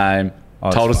 told us her name,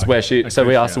 told us where she... So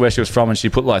we asked her where she was from, and she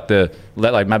put like maybe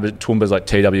Toowoomba's like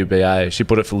TWBA. She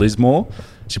put it for Lismore.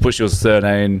 She was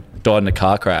 13, died in a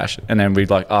car crash. And then we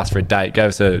like asked for a date, gave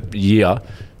us a year,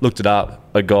 looked it up.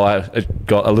 A guy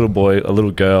got a little boy, a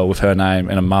little girl with her name,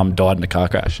 and a mum died in a car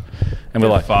crash. And we're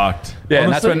like, fucked. Yeah,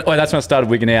 honestly, and that's when I started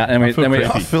wigging out. And I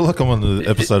feel like I'm on the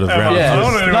episode of Round.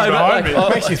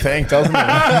 It makes you think, doesn't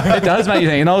it? It does make you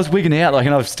think. And I was wigging out, like,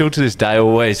 and I've still to this day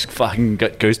always fucking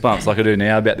got goosebumps like I do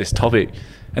now about this topic.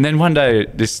 And then one day,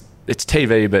 it's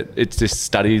TV, but it's this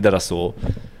study that I saw,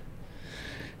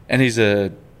 and he's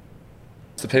a...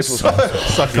 The people,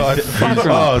 psycho.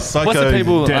 What's the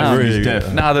people?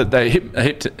 They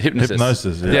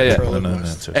hypnosis. And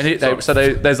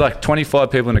there's like 25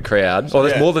 people in a crowd, or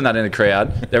there's more than that in a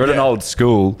crowd. They're at an old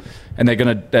school, and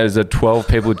there's 12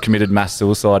 people who committed mass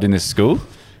suicide in this school,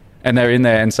 and they're in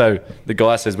there. And so the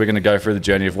guy says we're going to go through the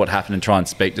journey of what happened and try and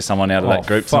speak to someone out of that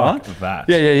group. Fuck that.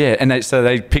 Yeah. And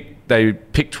they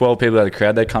pick 12 people out of the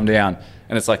crowd. They come down,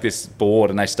 and it's like this board,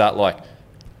 and they start like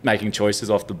making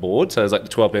choices off the board. So there's like the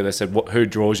 12 people. They said, who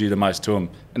draws you the most to them?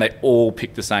 And they all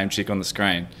pick the same chick on the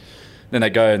screen. Then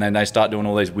they go and then they start doing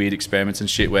all these weird experiments and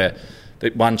shit where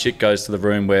one chick goes to the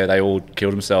room where they all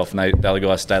killed themselves, and the other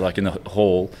guys stay like in the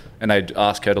hall, and they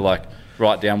ask her to like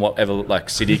write down whatever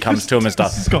like city comes to them and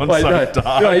stuff. It's gone dark.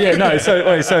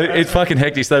 So it's fucking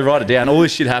hectic. So they write it down. All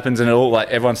this shit happens, and it all like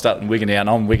everyone's starting wigging out, and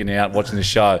I'm wigging out watching this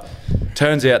show.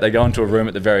 Turns out they go into a room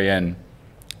at the very end.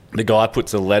 The guy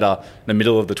puts a letter in the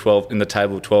middle of the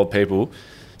table of 12 people,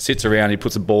 sits around, he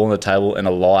puts a ball on the table and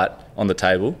a light on the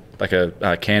table, like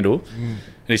a candle. And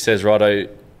he says, righto,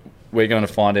 we're going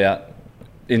to find out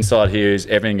inside here is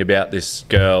everything about this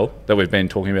girl that we've been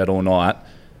talking about all night.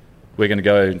 We're going to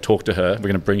go and talk to her. We're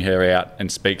going to bring her out and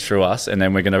speak through us. And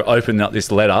then we're going to open up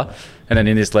this letter. And then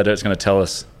in this letter, it's going to tell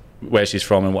us where she's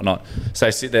from and whatnot. So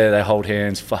they sit there, they hold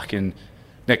hands, fucking...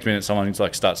 Next minute, someone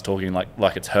like starts talking like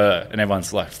it's her, and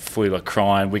everyone's like fully like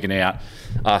crying, wigging out,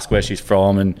 ask where she's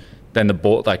from, and then the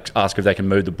ball like ask if they can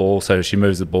move the ball. So she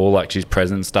moves the ball like she's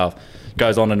present and stuff.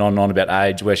 Goes on and on about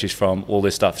age, where she's from, all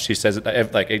this stuff. She says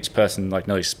it like each person like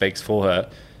nearly speaks for her.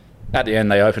 At the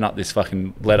end, they open up this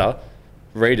fucking letter,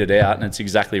 read it out, and it's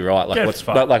exactly right. Like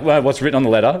what's written on the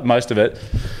letter, most of it.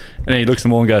 And then he looks at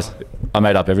them all and goes, "I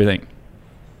made up everything."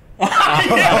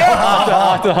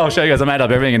 After the whole show, he goes, I made up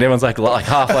everything, and everyone's like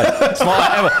half like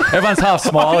smiling. Everyone's half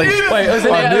smiling. Wait,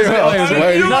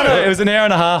 it was an hour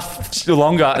and a half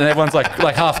longer, and everyone's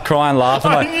like half crying,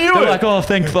 laughing. They're like, oh,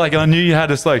 thanks, like I knew you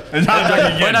had us. Like, and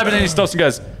then he stops and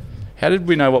goes, how did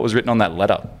we know what was written on that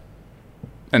letter?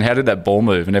 And how did that ball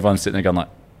move? And everyone's sitting there going like,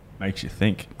 makes you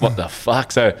think. What the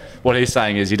fuck? So what he's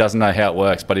saying is he doesn't know how it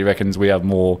works, but he reckons we have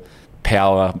more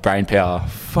brain power.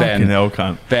 Fucking hell,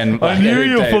 cunt. I knew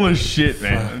you were full of shit,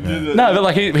 man. No, but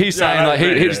like he's saying, like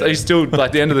he's still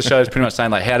like the end of the show is pretty much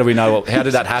saying like, how do we know how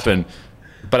did that happen?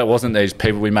 But it wasn't these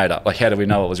people we made up. Like, how do we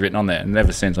know what was written on there? And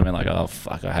ever since I've been like, oh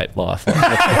fuck, I hate life. I'm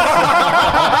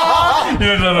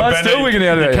still wigging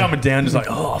out of it. Coming down, just like,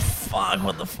 oh fuck,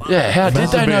 what the fuck? Yeah, how did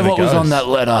they know what was on that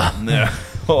letter? Yeah.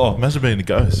 Oh, imagine being a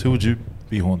ghost. Who would you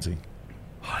be haunting?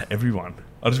 Everyone.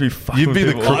 I'd just be fucking. You'd be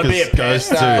the people. I'd be a crookest ghost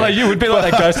pest, too. Like you would be like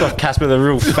that ghost off Casper the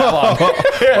real fat one.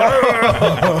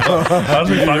 I'd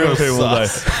just be fucking people all day.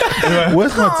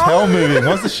 Where's my tail moving?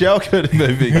 What's the shell curtain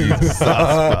moving? You sus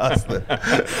bastard.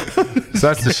 So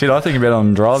that's the shit I think about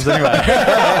on drives anyway.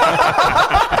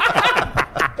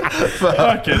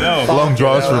 Fucking hell. Long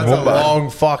drives from That's a Wombat. long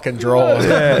fucking drive.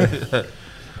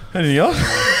 Anything else?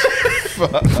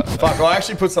 Fuck, I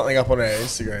actually put something up on our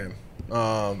Instagram.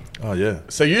 Oh yeah.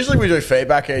 So usually we do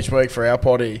feedback each week for our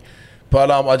potty, but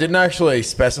I didn't actually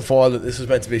specify that this was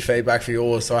meant to be feedback for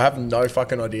yours, so I have no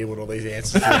fucking idea what all these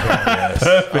answers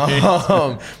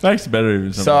are. Makes it better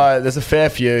even. So there's a fair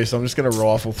few, so I'm just going to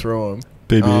rifle through them.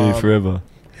 BBE forever.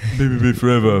 BBB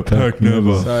forever, pack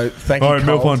never. So thank you, All right,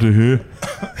 Milk Coles. Hunter here.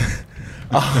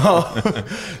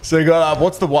 So you got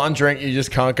what's the one drink you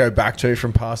just can't go back to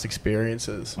from past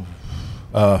experiences?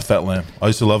 Fat lamb. I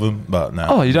used to love him, but no.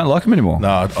 Oh, you don't like him anymore?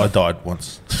 No, I died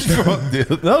once.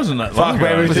 That wasn't that long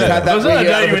man, ago. we just had that Was that wee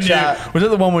the out day of the when chat. was that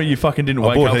the one where you fucking didn't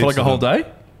wake bought up for like heaps a of whole them.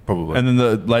 day? Probably. And then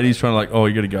the lady's trying to like, oh,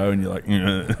 you got to go, and you're like,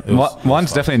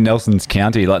 Mine's definitely Nelson's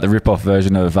County, like the rip-off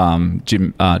version of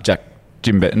Jim Beam.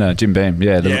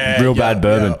 Yeah, the real bad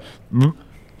bourbon. No,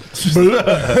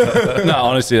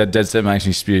 honestly, that dead set makes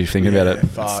me spew thinking about it.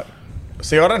 Fuck.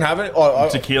 See, I don't have it. I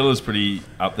tequila's pretty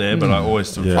up there, but I always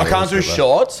still. Yeah. I can't do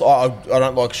shots. I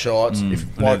don't like shots.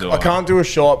 neither do I can't do a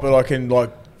shot, but I can like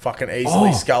fucking easily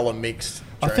Oh. scull a mixed.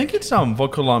 I drink. think it's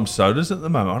vodka lime sodas at the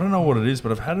moment. I don't know what it is,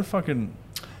 but I've had a fucking.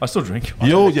 I still drink.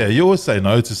 You always say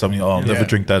no to something. Oh, I'll never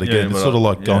drink that again. but it's sort of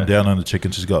like going yeah. down on the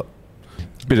chicken she's got.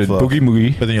 Bit of Fuck. boogie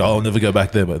moogie. But then you're, I'll never go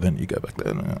back there. But then you go back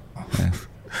there.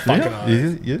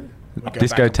 Fucking Yeah. Go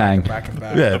Disco back tang. and back and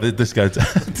back. Yeah, the disco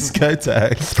tag. Disco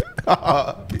tag.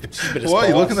 Why are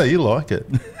you looking at it? You like it?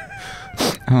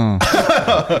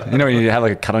 You know when you have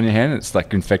like a cut on your hand, it's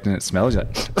like infecting, it smells like,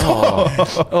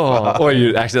 or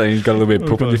you accidentally got a little bit of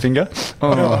poop on your finger.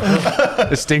 Oh,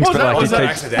 it stinks, but like What's you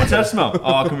that? keep. What's that smell?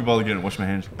 Oh, I couldn't be bothered getting it. Wash my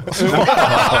hands.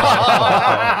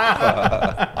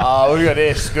 What do we got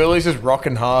here? Schoolies is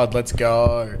rocking hard. Let's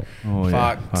go. Oh,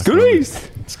 Fuck. Goodies.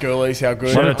 Schoolies, how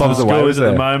good. Shout out to Bob's the away schools at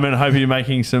there. the moment. Hope you're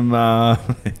making some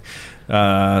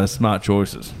smart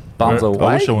choices. Bums I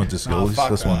away. wish I went to school. fuck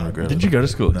That's one that. regret. Did you go to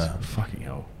school? No. Fucking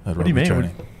hell. Had What do you mean? rugby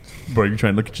training. Bro, you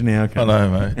trying to look at you now? Okay. I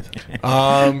know,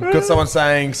 mate. Got someone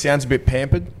saying sounds a bit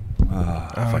pampered.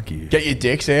 Fuck you. Get your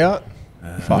dicks out.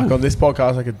 Fuck, on this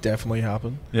podcast that could definitely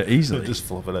happen. Yeah, easily. Just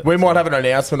flip it. We might have an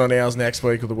announcement on ours next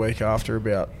week or the week after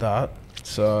about that.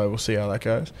 So we'll see how that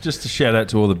goes. Just a shout out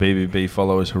to all the BBB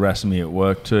followers harassing me at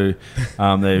work too.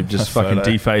 They're just fucking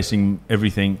Photo. defacing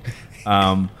everything.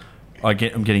 I'm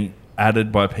getting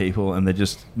added by people and they're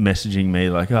just messaging me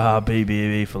like,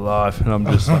 BBB for life, and I'm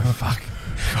just like, fuck.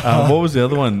 What was the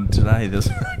other one today? There's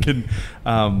fucking,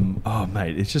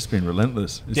 mate, it's just been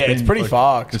relentless. Yeah, it's been, pretty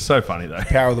fucked. It's so funny though.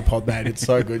 Power of the pod, mate. It's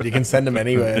so good. You can send them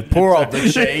anywhere. Poor old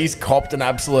the cheese copped an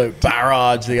absolute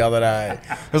barrage the other day.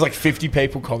 There was like 50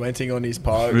 people commenting on his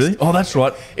post. Really? Oh, that's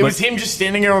right. It was him just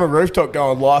standing there on a rooftop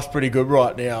going, life's pretty good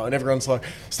right now. And everyone's like,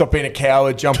 stop being a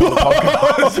coward, jump on the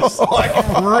podcast. Just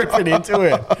like ripping into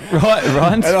it. Right,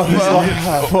 Ryan. And I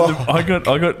was like, I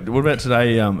got. What about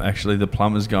today? Actually, the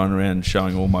plumbers going around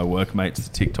showing all my workmates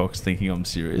the TikToks, thinking I'm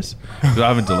serious because I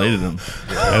haven't deleted them,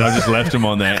 and I just left them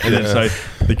on there. And then, so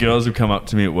the girls have come up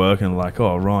to me at work and like,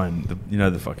 "Oh, Ryan,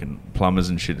 the fucking plumbers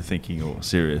and shit are thinking you're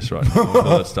serious, right?"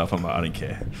 All that stuff. I'm like, I don't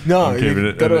care. No, I'm keeping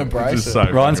you gotta and embrace it's it. so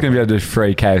Ryan's fucking going to be able to do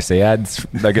free KFC ads.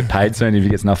 They get paid soon if he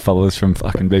gets enough followers from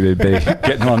fucking BBB.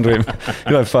 Getting onto him.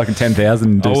 You'll have fucking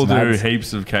 10,000. I will some do ads.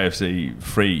 heaps of KFC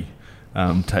free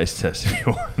taste tests if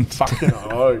you want. fucking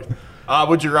oath.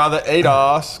 Would you rather eat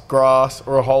ass, grass,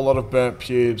 or a whole lot of burnt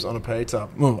pubes on a pizza?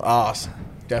 Ass. Who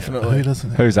Definitely.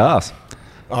 doesn't? Who's ass?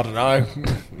 I don't know.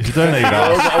 If you don't eat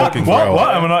ass, fucking grow What?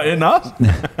 up. Am I not eating us?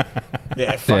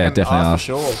 Yeah, fucking definitely ass ass. for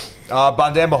sure.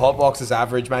 Bundamba Hotbox is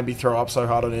average. Made me throw up so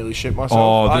hard I nearly shit myself.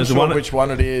 Oh, I'm there's sure one. which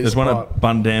one it is. There's one but- at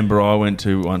Bundamba I went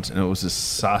to once, and it was this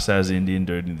sus as Indian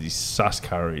dude and these sus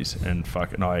curries, and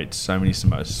fucking I ate so many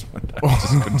samosas one day. I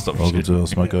just couldn't stop Welcome shit. to the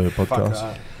Smoko Fuck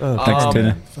podcast. that. Thanks,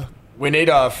 Tina. We need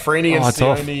a Freeney and Oh, it's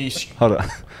off. Sione. Hold on.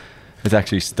 It's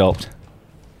actually stopped.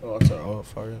 Oh, it's alright. Oh,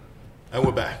 fuck it. And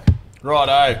we're back.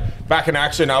 Righto. Back in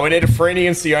action. We need a Freeney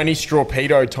and Sione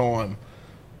Strawpedo time.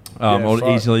 Yeah, I'll fuck.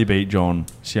 easily beat John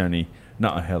Sione. No,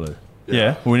 hello.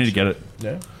 Yeah, we need to get it.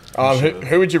 Yeah.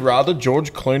 Who would you rather,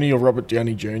 George Clooney or Robert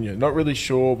Downey Jr.? Not really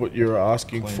sure what you're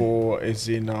asking for. Is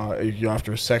in you're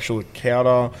after a sexual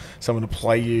encounter, someone to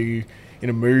play you in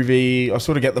a movie. I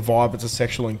sort of get the vibe it's a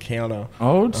sexual encounter.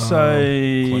 I would say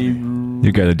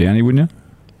You go to Downey, wouldn't you?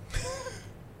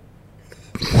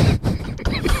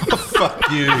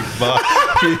 Fuck you, fuck.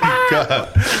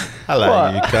 Hello,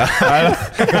 you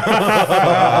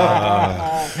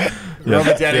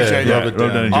Robert Downey Jr. Robert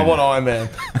Downey Jr. I want Iron Man.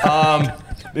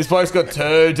 This bloke's got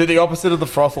two. Do the opposite of the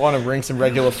froth line and ring some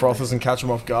regular frothers and catch them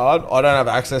off guard. I don't have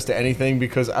access to anything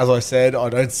because, as I said, I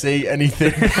don't see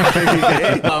anything.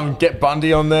 Get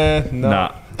Bundy on there. No.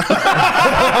 Nah.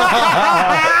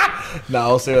 No,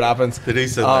 I'll see what happens. Did he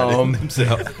say that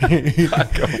himself?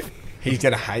 He's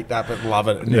going to hate that but love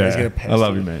it. And then he's going to pester I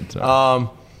love you, man.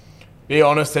 So. Be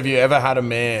honest, have you ever had a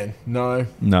man? No.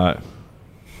 No.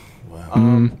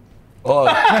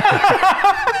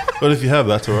 But if you have,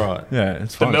 that's all right. Yeah,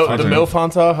 it's The fine. MILF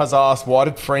Hunter has asked, why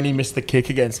did Freeney miss the kick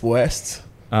against West?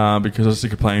 Because I was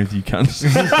sick of playing with you cunts.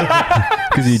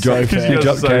 Because he dropped So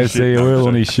KFC shit. oil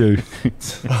on his shoe.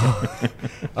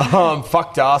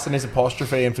 Fuck Darcy his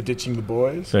apostrophe and for ditching the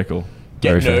boys. Feckle. Get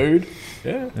Very fair. nude.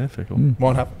 Yeah. Yeah, feckle.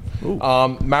 Might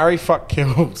happen. Marry, fuck, kill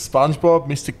SpongeBob,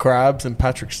 Mr. Krabs, and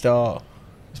Patrick Star.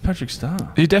 It's Patrick Star.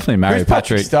 You definitely marry Who's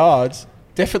Patrick. Star? It's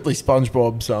definitely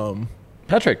SpongeBob's.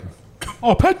 Patrick.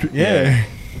 Oh, Patrick. Yeah.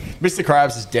 Mr.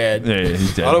 Krabs is dead. Yeah,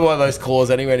 he's dead. I don't want those claws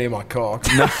anywhere near my cock.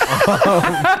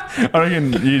 I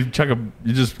reckon you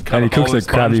just cut And he a hole cooks in a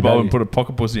Krabby SpongeBob and Patty. put a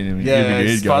pocket pussy in him. Yeah,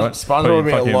 You'd go, right? SpongeBob would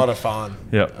be Fuck a him. lot of fun.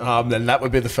 Yep. Then that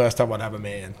would be the first time I'd have a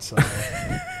man. So.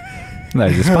 No,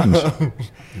 he's a sponge.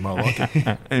 You might like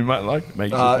it. He might like it.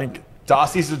 Makes you think.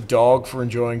 Darcy's a dog for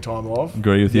enjoying time off.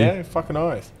 Agree with you. Yeah, fucking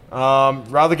oath.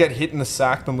 Rather get hit in the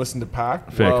sack than listen to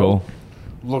Pack. Fair call.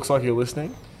 Looks like you're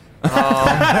listening.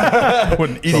 What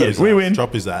an idiot. We win.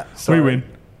 Drop is that. We win.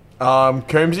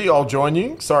 Coombsy, I'll join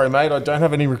you. Sorry, mate. I don't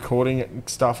have any recording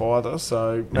stuff either,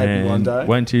 so maybe one day.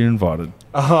 Wait till you're invited.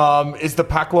 Is the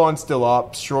pack line still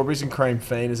up? Strawberries and Cream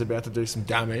Fiend is about to do some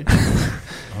damage.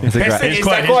 It's a Best thing great, is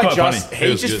quite- that he's guy quite just funny. he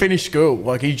He was just good. finished school.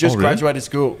 Like he just Oh, really? graduated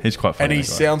school. He's quite funny, and he that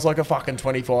guy. sounds like a fucking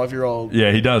 25-year-old.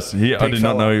 Yeah, he does. I did not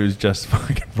fella. know he was just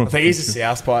fucking from. I think he's a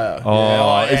South player.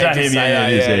 Oh, is that he him? did say Yeah,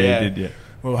 that, it is. Yeah, he did. Yeah.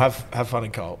 Well, have fun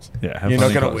in Colts. Yeah, have You're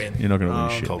fun not in gonna Colts. win. You're not going to win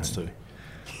shit. Colts too.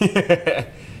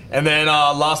 And then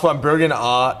last one, Brilliant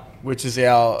Art, which is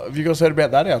our. Have you guys heard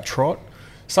about that? Our trot.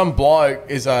 Some bloke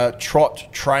is a trot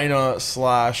trainer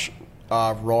slash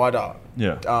rider.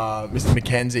 Yeah. Mr.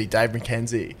 McKenzie, Dave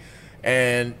McKenzie.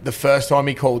 And the first time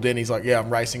he called in, he's like, "Yeah, I'm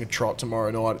racing a trot tomorrow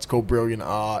night. It's called Brilliant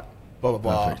Art." Blah blah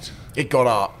blah. Perfect. It got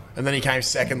up. And then he came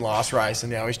second last race,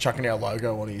 and now he's chucking our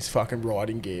logo on his fucking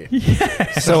riding gear.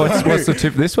 so what's the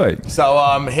tip this week?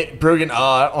 So, hit Brilliant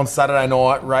Art on Saturday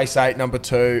night, race 8, number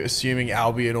 2, assuming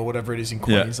Albion or whatever it is in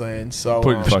Yeah. Queensland. So,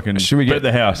 Put fucking. Should we get bet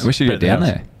the house? We should Bet get the down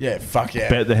house. there. yeah, fuck yeah.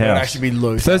 Bet the It'd house. actually be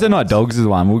loose. Thursday Night Dogs is the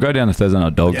one. We'll go down to Thursday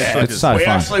Night Dogs. Yeah, It's so we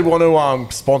fun. actually want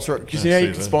to sponsor it because you know you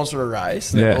see can that. sponsor a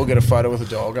race. And Yeah. we'll get a photo with a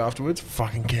dog afterwards.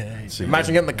 Fucking key. See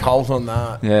Imagine getting the Colt on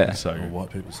that. Yeah. So white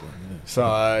people say, So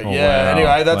wow.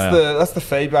 anyway, that's Wow. that's the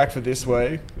feedback for this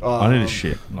week. I need a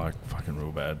shit like fucking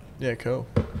real bad. Yeah, cool.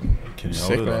 Can you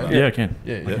Sick, hold it? man. or Yeah, I can.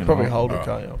 Yeah, you I can probably hold. hold it,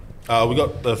 Alright. can't you? We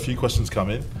got a few questions come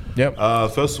in. Yep.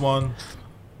 First one,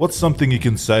 what's something you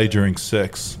can say during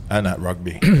sex and at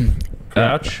rugby?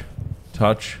 Crouch,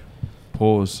 touch,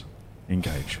 pause,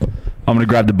 engage. I'm going to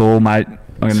grab the ball, mate. I'm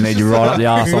going to need you right up the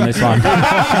arse on this one.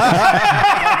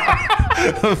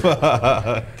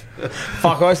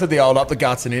 Fuck, I said the old up the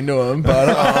guts and into him, but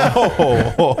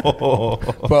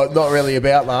but not really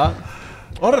about that.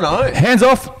 I don't know. Hands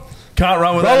off. Can't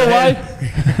run Roll without away.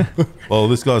 Well,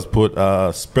 this guy's put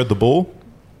spread the ball.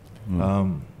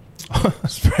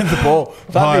 Spread the ball.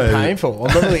 That'd be Hi. painful.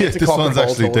 I'm not really into This cock one's and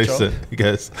ball actually torture. decent. He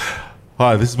goes,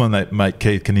 "Hi, this is my mate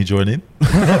Keith. Can you join in?"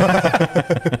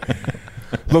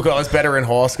 Look, I was better in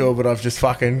high school, but I've just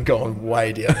fucking gone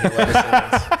way down here ever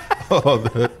since.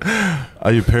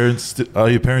 Are your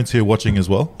parents here watching as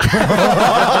well? That's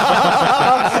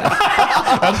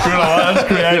good. That's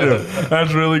creative.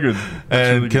 That's really good.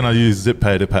 And can I use Zip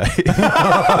Pay to pay?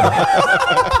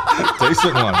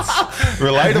 Decent ones.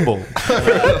 Relatable.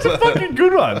 Fucking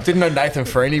good one. Didn't know Nathan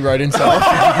Freeney wrote himself.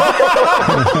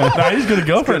 No, he's got a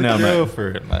girlfriend now, Go mate. for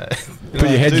it, mate. Put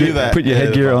your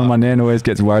headgear on. My nan always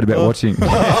gets worried about watching.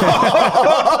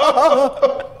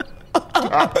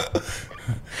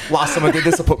 Last time I did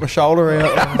this, I put my shoulder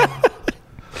out.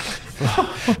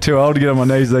 Too old to get on my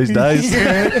knees these days.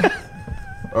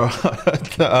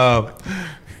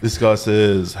 This guy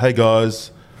says, "Hey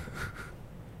guys,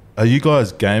 are you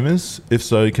guys gamers? If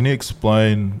so, can you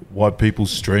explain why people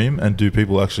stream and do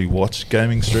people actually watch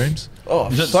gaming streams?" Oh,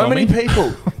 Is that so many zombie?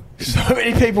 people. So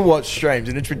many people watch streams,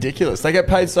 and it's ridiculous. They get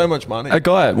paid so much money. A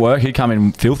guy at work, he come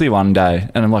in filthy one day,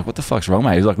 and I'm like, "What the fuck's wrong,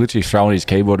 mate?" He's like literally throwing his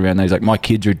keyboard around there. He's like, "My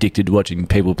kids are addicted to watching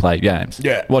people play games."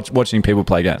 Yeah. watching people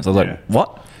play games. I was Yeah. like,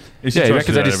 "What?" Yeah, he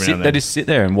reckons they just sit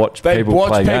there and watch people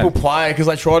play because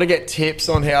they try to get tips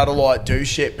on how to like do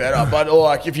shit better. But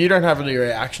like, if you don't have any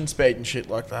reaction speed and shit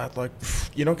like that, like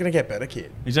you're not gonna get better,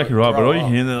 kid. Exactly like, right. But all you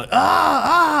hear, they're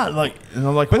like, like, and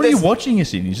I'm like, what are you watching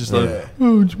us in? He's just like,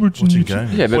 watching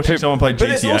games. Yeah, but watching someone play GTA. But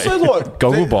it's also like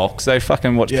Gogglebox. They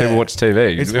fucking watch people watch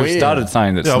TV. It's We've weird. started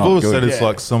saying that's Yeah, I've not always good. said it's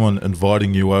like someone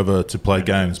inviting you over to play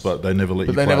games, but they never let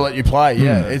you play. But they never let you play.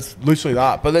 Yeah, it's literally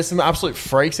that. But there's some absolute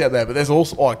freaks out there. But there's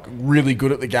also like really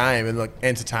good at the game and like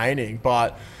entertaining.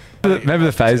 But Remember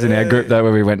the phase in our group though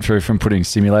where we went through from putting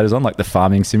simulators on, like the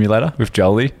farming simulator with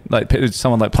Jolie, like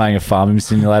someone like playing a farming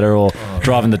simulator or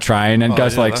driving the train, and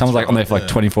goes for like someone's like on there for like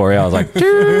 24 hours, like,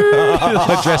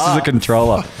 like dressed as a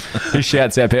controller. He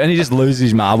shouts out people and he just loses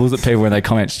his marbles at people when they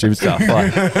comment stupid stuff.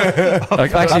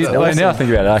 Like actually, awesome. Now I think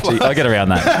about it, actually, I get around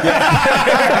that.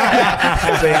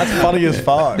 See, that's funny as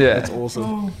fuck. Yeah, that's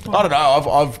awesome. I don't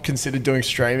know. I've considered doing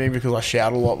streaming because I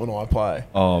shout a lot when I play.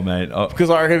 Oh, mate. Because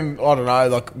I reckon, I don't know,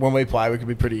 like when we play, we could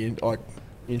be pretty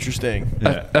interesting.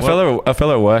 Yeah. A fellow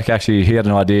at work, actually, he had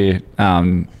an idea.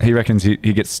 He reckons he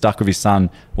gets stuck with his son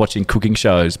watching cooking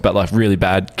shows, but like really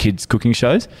bad kids cooking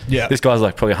shows. Yeah. This guy's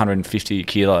like probably 150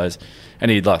 kilos,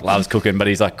 and he like loves cooking, but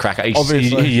he's like cracker. He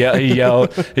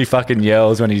fucking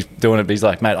yells when he's doing it. But he's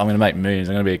like, mate, I'm gonna make millions.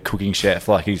 I'm gonna be a cooking chef.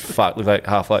 Like he's like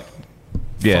half like,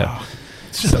 yeah.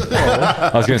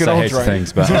 I was going to say heaps of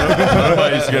things, but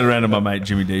I used to go around to my mate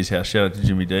Jimmy D's house. Shout out to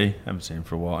Jimmy D. Haven't seen him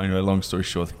for a while. Anyway, long story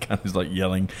short, the cunt is like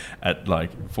yelling at like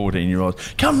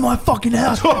 14-year-olds, "Come to my fucking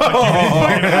house!" I'm like,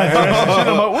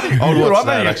 "What are you?" I'd watch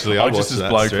that, mate? actually. Oh, I'd just watch this that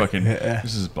bloke straight. fucking,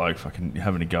 this is bloke fucking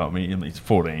having a go at me. And he's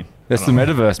 14. that's the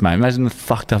metaverse, mate. Imagine the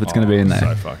fucked up it's going to be in there.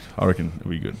 So fucked. I reckon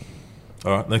it'll be good.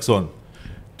 All right, next one.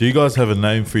 Do you guys have a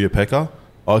name for your pecker?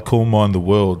 I call mine the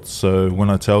world, so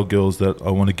when I tell girls that I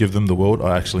want to give them the world,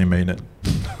 I actually mean it.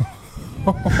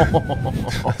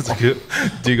 That's good.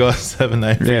 Do you guys have a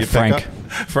name for your Frank. pecker?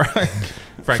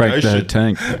 Frank the Ocean.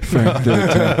 tank. Frank the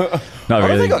tank. Not I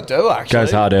really. don't think I do actually.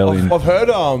 Goes hard early. I've heard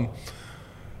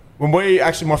when we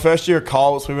actually my first year at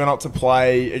Colts, we went up to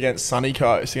play against Sunny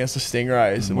Coast against the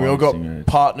Stingrays, and we all got Stingrays.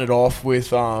 partnered off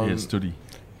with Yeah, Studi.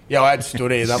 Yeah, I had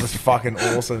Studi. That was fucking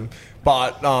awesome.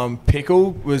 But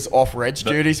Pickle was off Reds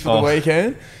duties for the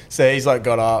weekend. So he's like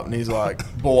got up and he's like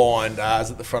blind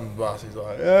as at the front of the bus. He's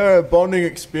like, yeah, bonding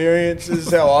experience. This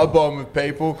is how I bond with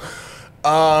people.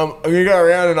 I'm going to go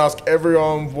around and ask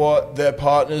everyone what their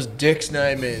partner's dick's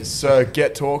name is. So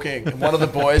get talking. And one of the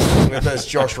boys was with us,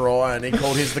 Josh Ryan. He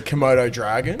called his the Komodo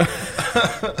dragon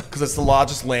because it's the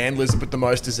largest land lizard with the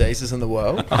most diseases in the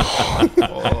world.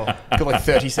 Got like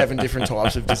 37 different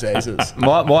types of diseases.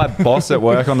 My boss at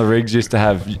work on the rigs used to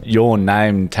have your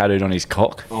name tattooed on his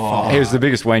cock. He was the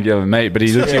biggest wank you ever meet, but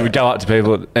he literally would go up to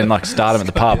people and like start him at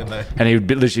the pub, and he would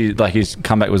be literally like his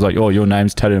comeback was like, "Oh, your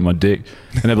name's tattooed on my dick,"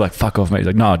 and they'd be like, "Fuck off, mate." He's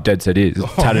like, "No, dead set is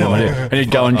tattooed on my dick," and he'd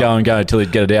go and go and go until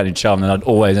he'd get it out and he'd shove him, and I'd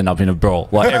always end up in a brawl,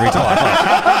 like every time.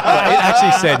 Like, it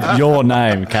actually said your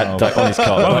name like, on his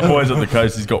cock. One of the boys at the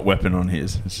coast, he's got weapon on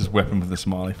his. It's just weapon with a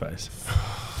smiley face.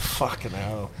 Fucking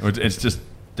hell. It's just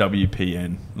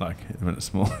WPN, like when it's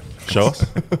small. Show us.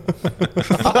 No,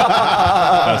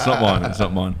 it's not mine. It's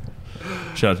not mine.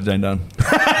 Shout out to Dane Dunn.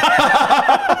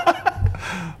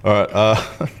 All right.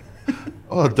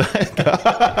 Oh, dang.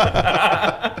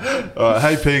 All right.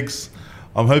 Hey, pigs.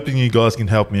 I'm hoping you guys can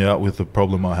help me out with the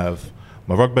problem I have.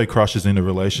 My rugby crush is in a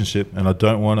relationship, and I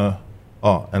don't want to.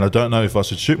 And I don't know if I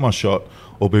should shoot my shot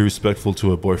or be respectful to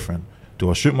her boyfriend. Do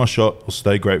I shoot my shot or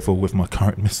stay grateful with my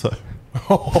current misso?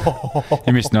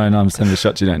 You miss 99% of the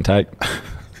shots you don't take.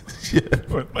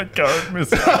 With my current miss.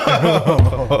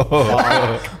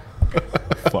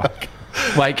 Fuck.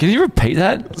 Wait, can you repeat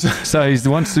that? So he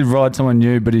wants to ride someone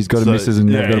new, but he's got a missus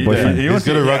and got a boyfriend. He's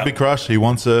got a rugby crush. He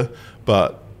wants her,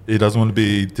 but he doesn't want to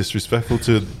be disrespectful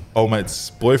to old mate's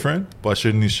boyfriend by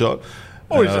shooting his shot.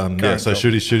 So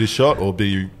shoot his shot or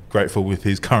be grateful with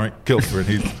his current girlfriend.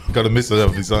 He's got a misso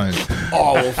of his own.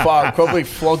 Oh, well, fuck. Probably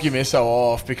flog your misso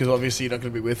off because obviously you're not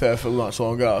going to be with her for much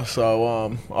longer.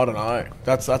 So, I don't know.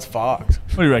 That's fucked.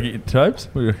 What do you reckon, Tobes?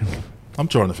 What do you reckon? I'm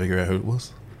trying to figure out who it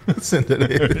was. Send it in.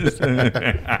 It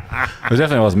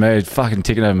definitely was me. Fucking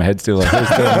ticking over my head still. Like,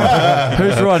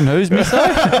 who's riding who's misso?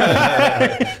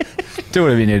 Do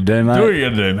whatever you need to do, mate. Do what you got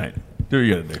to do, mate. Do what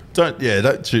you got to do.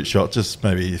 Don't shoot shot. Just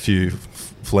maybe a few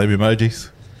flame emojis.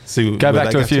 Go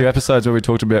back to a few episodes where we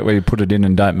talked about where you put it in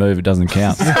and don't move, it doesn't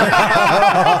count.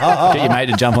 Get your mate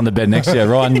to jump on the bed next to you,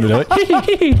 Ryan, to do it.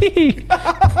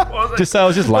 Just say I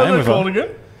was just laying with her.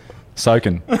 Again?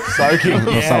 Soaking. Soaking,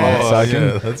 Or something like soaking.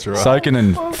 Yeah, that's right. Soaking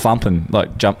and thumping,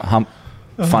 like hump,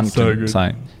 funking, so good.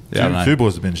 saying. Yeah, I don't Few know.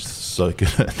 boys have been so good.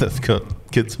 They've got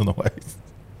kids on the way.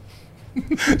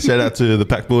 Shout out to the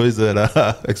Pack boys that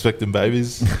are expecting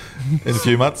babies in a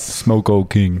few months. Smoke Old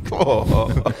King. Oh.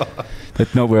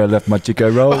 That's not where I left my Chico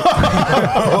roll. It's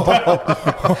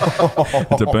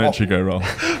a burnt Chico roll.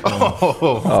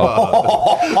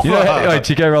 You know,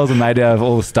 Chico rolls are made out of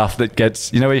all the stuff that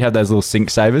gets. You know where you have those little sink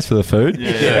savers for the food,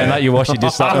 and like you wash your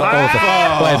dish. Wait,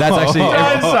 that's actually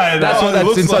that's what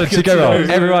that's inside like a Chico it roll.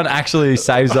 too. Everyone actually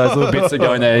saves those little bits that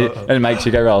go in there and make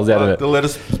Chico rolls out of it. The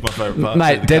lettuce is my favourite part.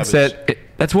 Mate, The dead cabbage. set.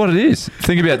 That's what it is.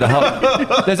 Think about the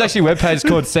whole. There's actually a webpage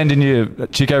called "Send in your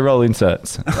Chico roll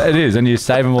inserts." It is, and you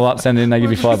save them all up, send it in, they give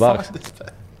you $5.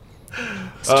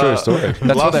 It's a true story. That's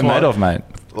what last they're made one. of, mate.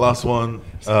 Last one.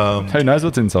 Who knows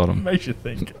what's inside them? Makes you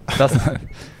think.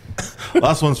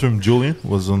 Last one's from Julian.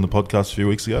 Was on the podcast a few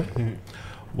weeks ago.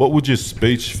 What would your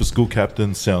speech for school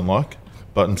captain sound like?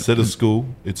 But instead of school,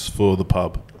 it's for the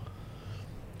pub.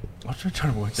 I'm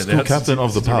trying to work that School out. captain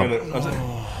of the pub.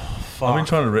 I've been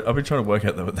trying to work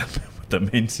out what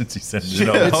that means since he said it.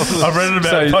 I've read it about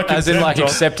So, fucking as in, 10 like,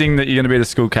 times. accepting that you're going to be the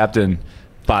school captain,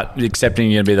 but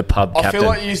accepting you're going to be the pub I captain. feel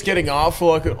like you're just getting up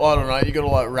for like, I don't know, you got to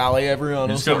like rally everyone.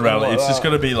 You or just got to something rally. like It's just that.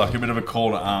 got to be like a bit of a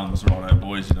call to arms, right,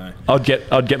 boys? You know. I'd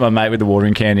get my mate with the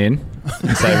watering can in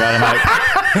and say, right,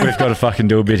 mate, we've got to fucking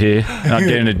do a bit here. And I'd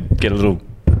get him to get a little.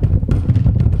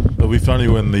 It'll be funny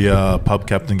when the pub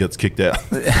captain gets kicked out.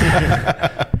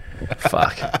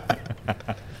 Fuck.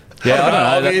 Yeah, I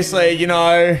don't know. Obviously, you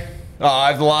know,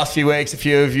 over the last few weeks, a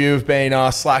few of you have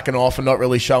been slacking off and not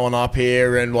really showing up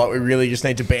here, and like we really just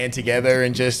need to band together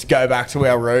and just go back to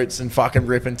our roots and fucking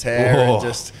rip and tear Whoa. and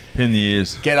just In the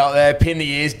ears. get up there, pin the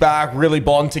ears back, really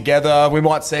bond together. We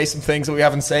might see some things that we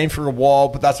haven't seen for a while,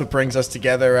 but that's what brings us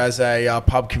together as a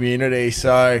pub community.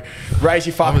 So raise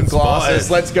your fucking inspired. glasses.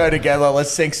 Let's go together.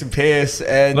 Let's sink some piss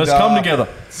and Let's come together.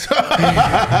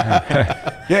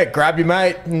 Yeah, grab your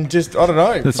mate and just I don't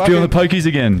know. Let's feel the pokies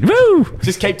again. Woo!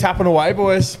 Just keep tapping away,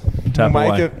 boys. Tap we'll make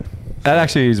away. it. That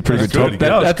actually is a pretty That's good good. topic.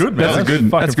 Yeah, that's good, man. That's a That's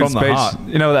good, fucking that's a good from the speech. heart.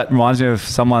 You know, that reminds me of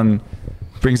someone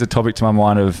brings a topic to my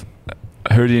mind of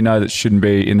who do you know that shouldn't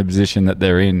be in the position that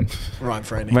they're in. Ryan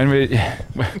Franny.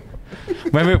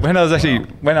 When I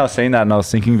was seeing that and I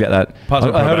was thinking about that, Part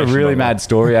of I heard a probation, really by the way. mad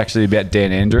story actually about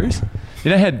Dan Andrews.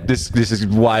 You know how this is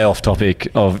way off topic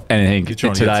of anything You're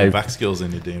trying to get today. some back skills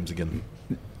in your DMs again.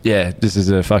 Yeah, this is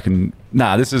a fucking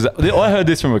this is. I heard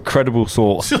this from a credible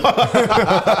source. You know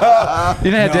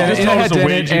how Dan, Just told us a Dan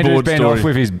Ouija Andrews board been story. off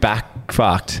with his back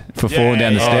fucked for falling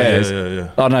down the yeah. stairs. Oh,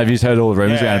 yeah. I don't know if you've heard all the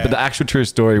rumours Yeah. around it, but the actual true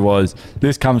story was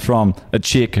this comes from a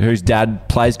chick whose dad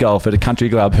plays golf at a country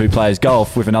club who plays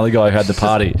golf with another guy who had the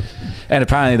party. And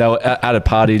apparently they were at a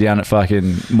party down at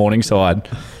fucking Morningside,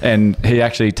 and he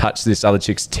actually touched this other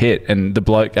chick's tit, and the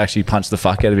bloke actually punched the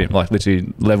fuck out of him, like literally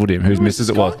levelled him. Whose missus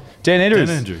it was? Dan Andrews,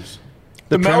 Dan Andrews.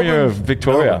 the The Premier Melbourne- of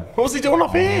Victoria. What was he doing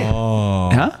up here?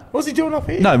 Huh? What was he doing up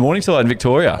here? No, Morningside in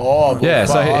Victoria. Oh, good. yeah. Well, I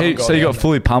So haven't he got got him.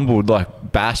 fully pummeled, like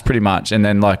bashed pretty much, and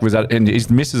then like and his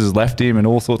missus has left him and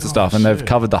all sorts of stuff, and they've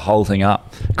covered the whole thing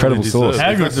up. Credible He source. deserves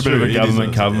How good's a bit of True, a he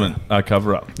government deserves it.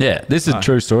 cover up? Yeah, this is a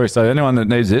true story. So anyone that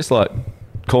needs this, like,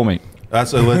 call me.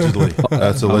 That's allegedly.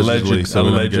 That's allegedly. Alleged. So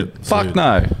we're gonna Alleged. get Fuck sued.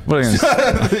 no. What are you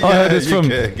gonna say? I heard this you from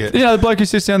can't get- you know the bloke who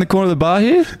sits down the corner of the bar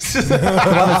here.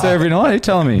 The one that's there every night. He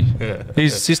telling me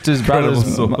his sister's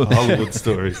brother's. Hollywood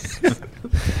stories.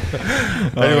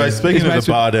 Anyway, speaking His of mates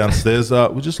the bar downstairs,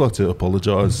 we'd just like to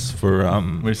apologise for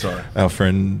We're sorry. our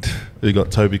friend who got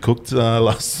Toby cooked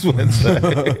last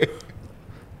Wednesday.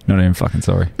 Not even fucking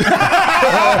sorry.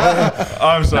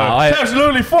 I'm sorry. No, I-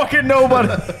 Absolutely fucking nobody.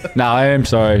 No, I am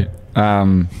sorry.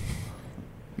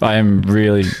 I am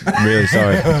really, really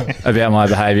sorry about my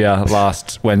behaviour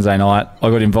last Wednesday night. I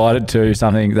got invited to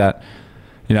something that,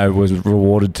 you know, was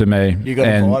rewarded to me. You got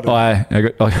and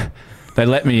invited? they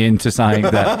let me into something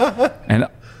that, and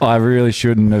I really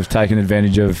shouldn't have taken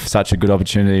advantage of such a good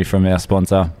opportunity from our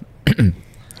sponsor.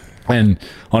 And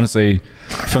honestly,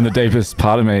 from the deepest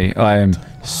part of me, I am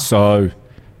so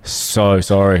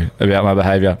sorry about my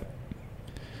behaviour.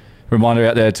 Reminder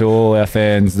out there to all our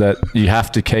fans that you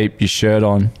have to keep your shirt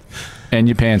on and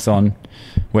your pants on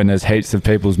when there's heaps of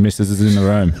people's missuses in the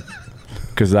room,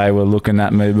 because they were looking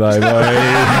at me, baby.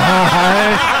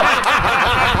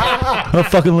 I'm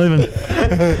fucking leaving.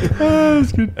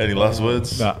 Any last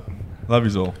words? Nah. Love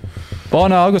yous all. Oh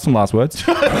no, I've got some last words.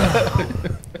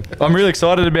 I'm really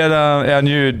excited about our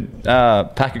new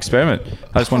pack experiment.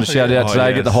 I just want to shout it out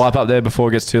today, get the hype up there before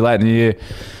it gets too late in the year.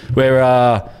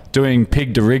 We're doing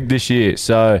Pig to Rig this year,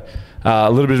 so a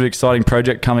little bit of an exciting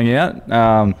project coming out.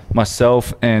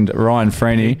 Myself and Ryan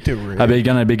Freeney are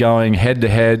going to be going head to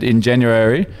head in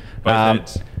January. Both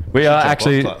heads. We are Should jump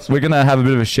actually off class. we're going to have a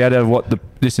bit of a shout out of what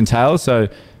this entails. So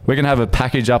we're going to have a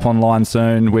package up online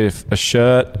soon with a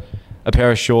shirt, a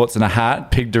pair of shorts and a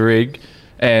hat, pig to rig,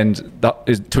 and that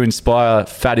is to inspire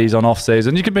fatties on off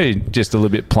season. You could be just a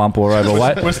little bit plump or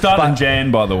overweight. We're starting in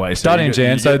Jan, by the way. Starting in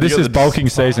Jan, so this is bulking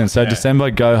season. So December,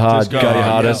 go hard, go your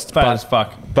hardest. Fat as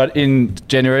fuck. But in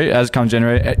January,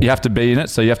 you have to be in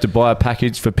it. So you have to buy a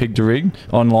package for pig to rig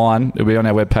online. It'll be on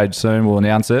our webpage soon. We'll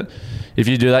announce it. If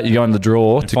you do that, you go in the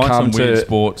draw to find come some weird to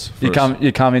sports. You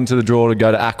come into the draw to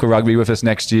go to Aqua Rugby with us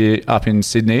next year up in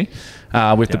Sydney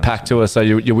with the pack tour. So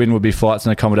your win will be flights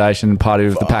and accommodation and party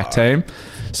with the pack team.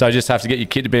 So you just have to get your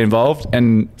kid to be involved.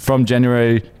 And from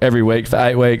January, every week for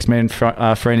 8 weeks, me and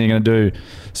Freeney are going to do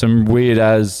some weird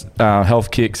as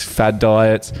health kicks, fad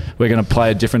diets. We're going to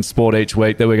play a different sport each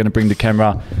week that we're going to bring to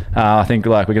camera. I think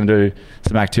we're going to do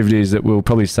some activities that we'll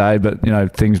probably say, but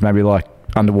things maybe like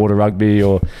underwater rugby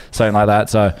or something like that.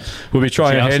 So we'll be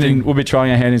trying our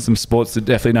hand in some sports that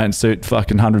definitely don't suit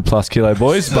fucking 100+ kilo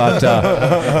boys. But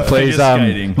please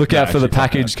look out for the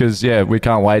package because we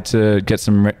can't wait to get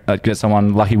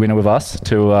someone lucky winner with us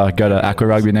to go to Aqua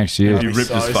Rugby next year.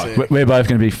 We're both going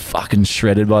to be fucking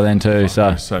shredded by then too.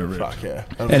 So ripped. Fuck yeah.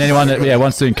 And anyone that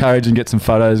wants to encourage and get some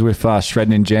photos with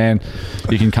shredding in Jan,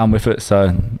 you can come with it.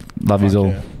 So love yous all.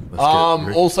 Yeah.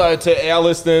 Also to our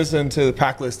listeners and to the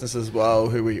pack listeners as well,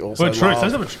 who we also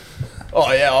love.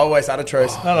 Oh yeah, I always had a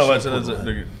truce. There's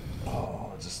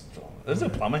a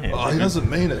plumber here. Oh, he doesn't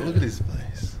mean it. Look at his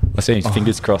face. I see his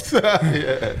fingers crossed.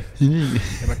 Yeah,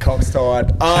 my cock's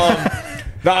tied.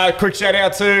 Quick shout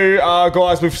out to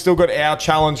guys. We've still got our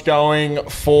challenge going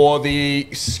for the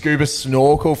scuba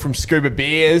snorkel from Scuba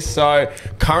Beers. So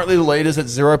currently the leader's at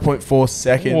 0.4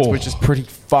 seconds, which is pretty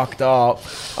fucked up.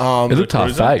 It looked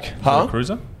half fake. Huh?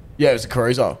 Cruiser? Yeah, it was a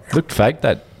cruiser. It looked fake.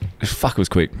 That fuck was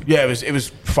quick. Yeah, it was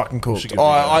fucking cooked.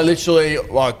 I literally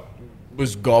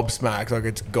was gobsmacked, like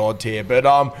it's god tier. But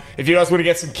if you guys want to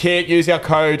get some kit, use our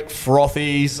code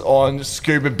Frothies on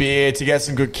Scuba Beer to get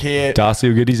some good kit. Darcy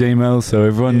will get his emails so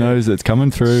everyone knows it's coming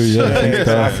through. Thanks,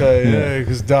 exactly.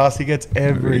 Because Darcy gets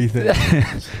everything.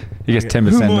 He gets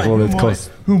 10% of all the costs.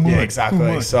 Yeah,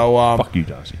 exactly. So fuck you,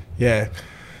 Darcy. Yeah.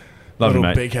 Love you,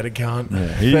 mate. Big-headed cunt.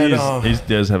 Yeah, he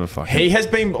does have a fucking... He has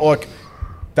been like...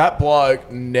 That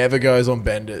bloke never goes on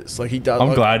benders. Like he does.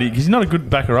 I'm glad because he's not a good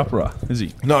backer-upper, is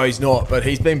he? No, he's not. But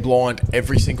he's been blind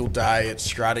every single day at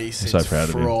Stratty since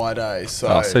Friday.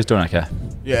 So he's doing okay.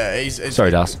 Yeah,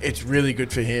 sorry, Darcy. It's really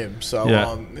good for him.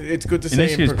 So it's good to he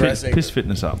see him progressing. Piss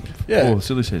fitness up. Yeah,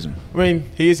 silly season. I mean,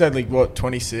 he is only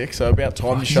 26, so about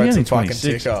time he showed some fucking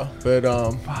ticker. But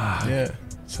yeah.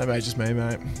 Same age as me,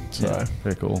 mate. So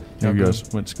very cool. You guys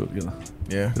went to school together.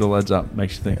 Yeah. It all adds up.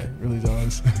 Makes you think. Yeah, it really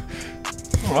does.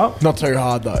 All right. Not too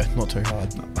hard, though. Not too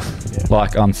hard. Yeah.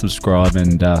 Like, unsubscribe,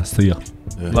 and see ya.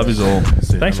 Yeah. Love yous all.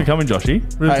 Thanks for coming, Joshy.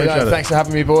 Really appreciate it. Thanks for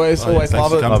having me, boys. Always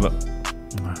love it. Love it.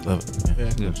 Love it.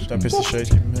 Yeah. Don't piss the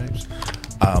sheets. Give me names.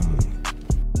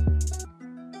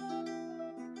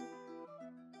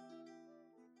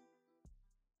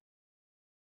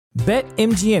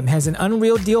 BetMGM has an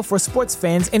unreal deal for sports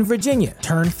fans in Virginia.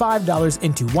 Turn $5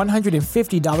 into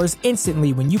 $150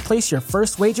 instantly when you place your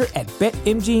first wager at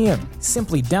BetMGM.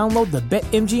 Simply download the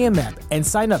BetMGM app and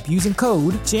sign up using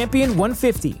code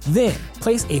Champion150. Then,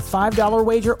 place a $5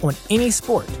 wager on any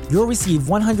sport. You'll receive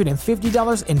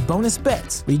 $150 in bonus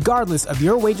bets, regardless of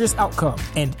your wager's outcome.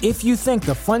 And if you think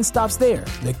the fun stops there,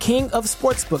 the King of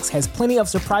Sportsbooks has plenty of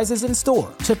surprises in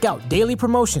store. Check out daily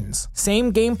promotions,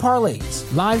 same-game parlays,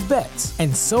 live bets,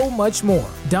 and so much more.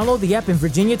 Download the app in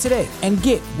Virginia today and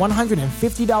get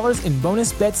 $150 in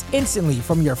bonus bets instantly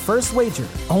from your first wager.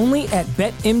 Only at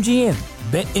BetMGM.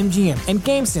 BetMGM and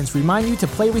GameSense remind you to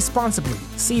play responsibly.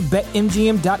 See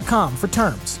BetMGM.com for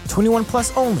terms. 21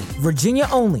 plus only. Virginia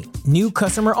only. New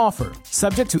customer offer.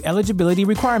 Subject to eligibility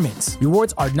requirements.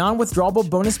 Rewards are non-withdrawable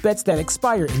bonus bets that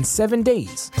expire in 7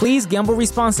 days. Please gamble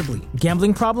responsibly.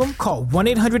 Gambling problem? Call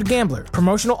 1-800-GAMBLER.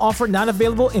 Promotional offer not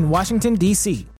available in Washington, D.C.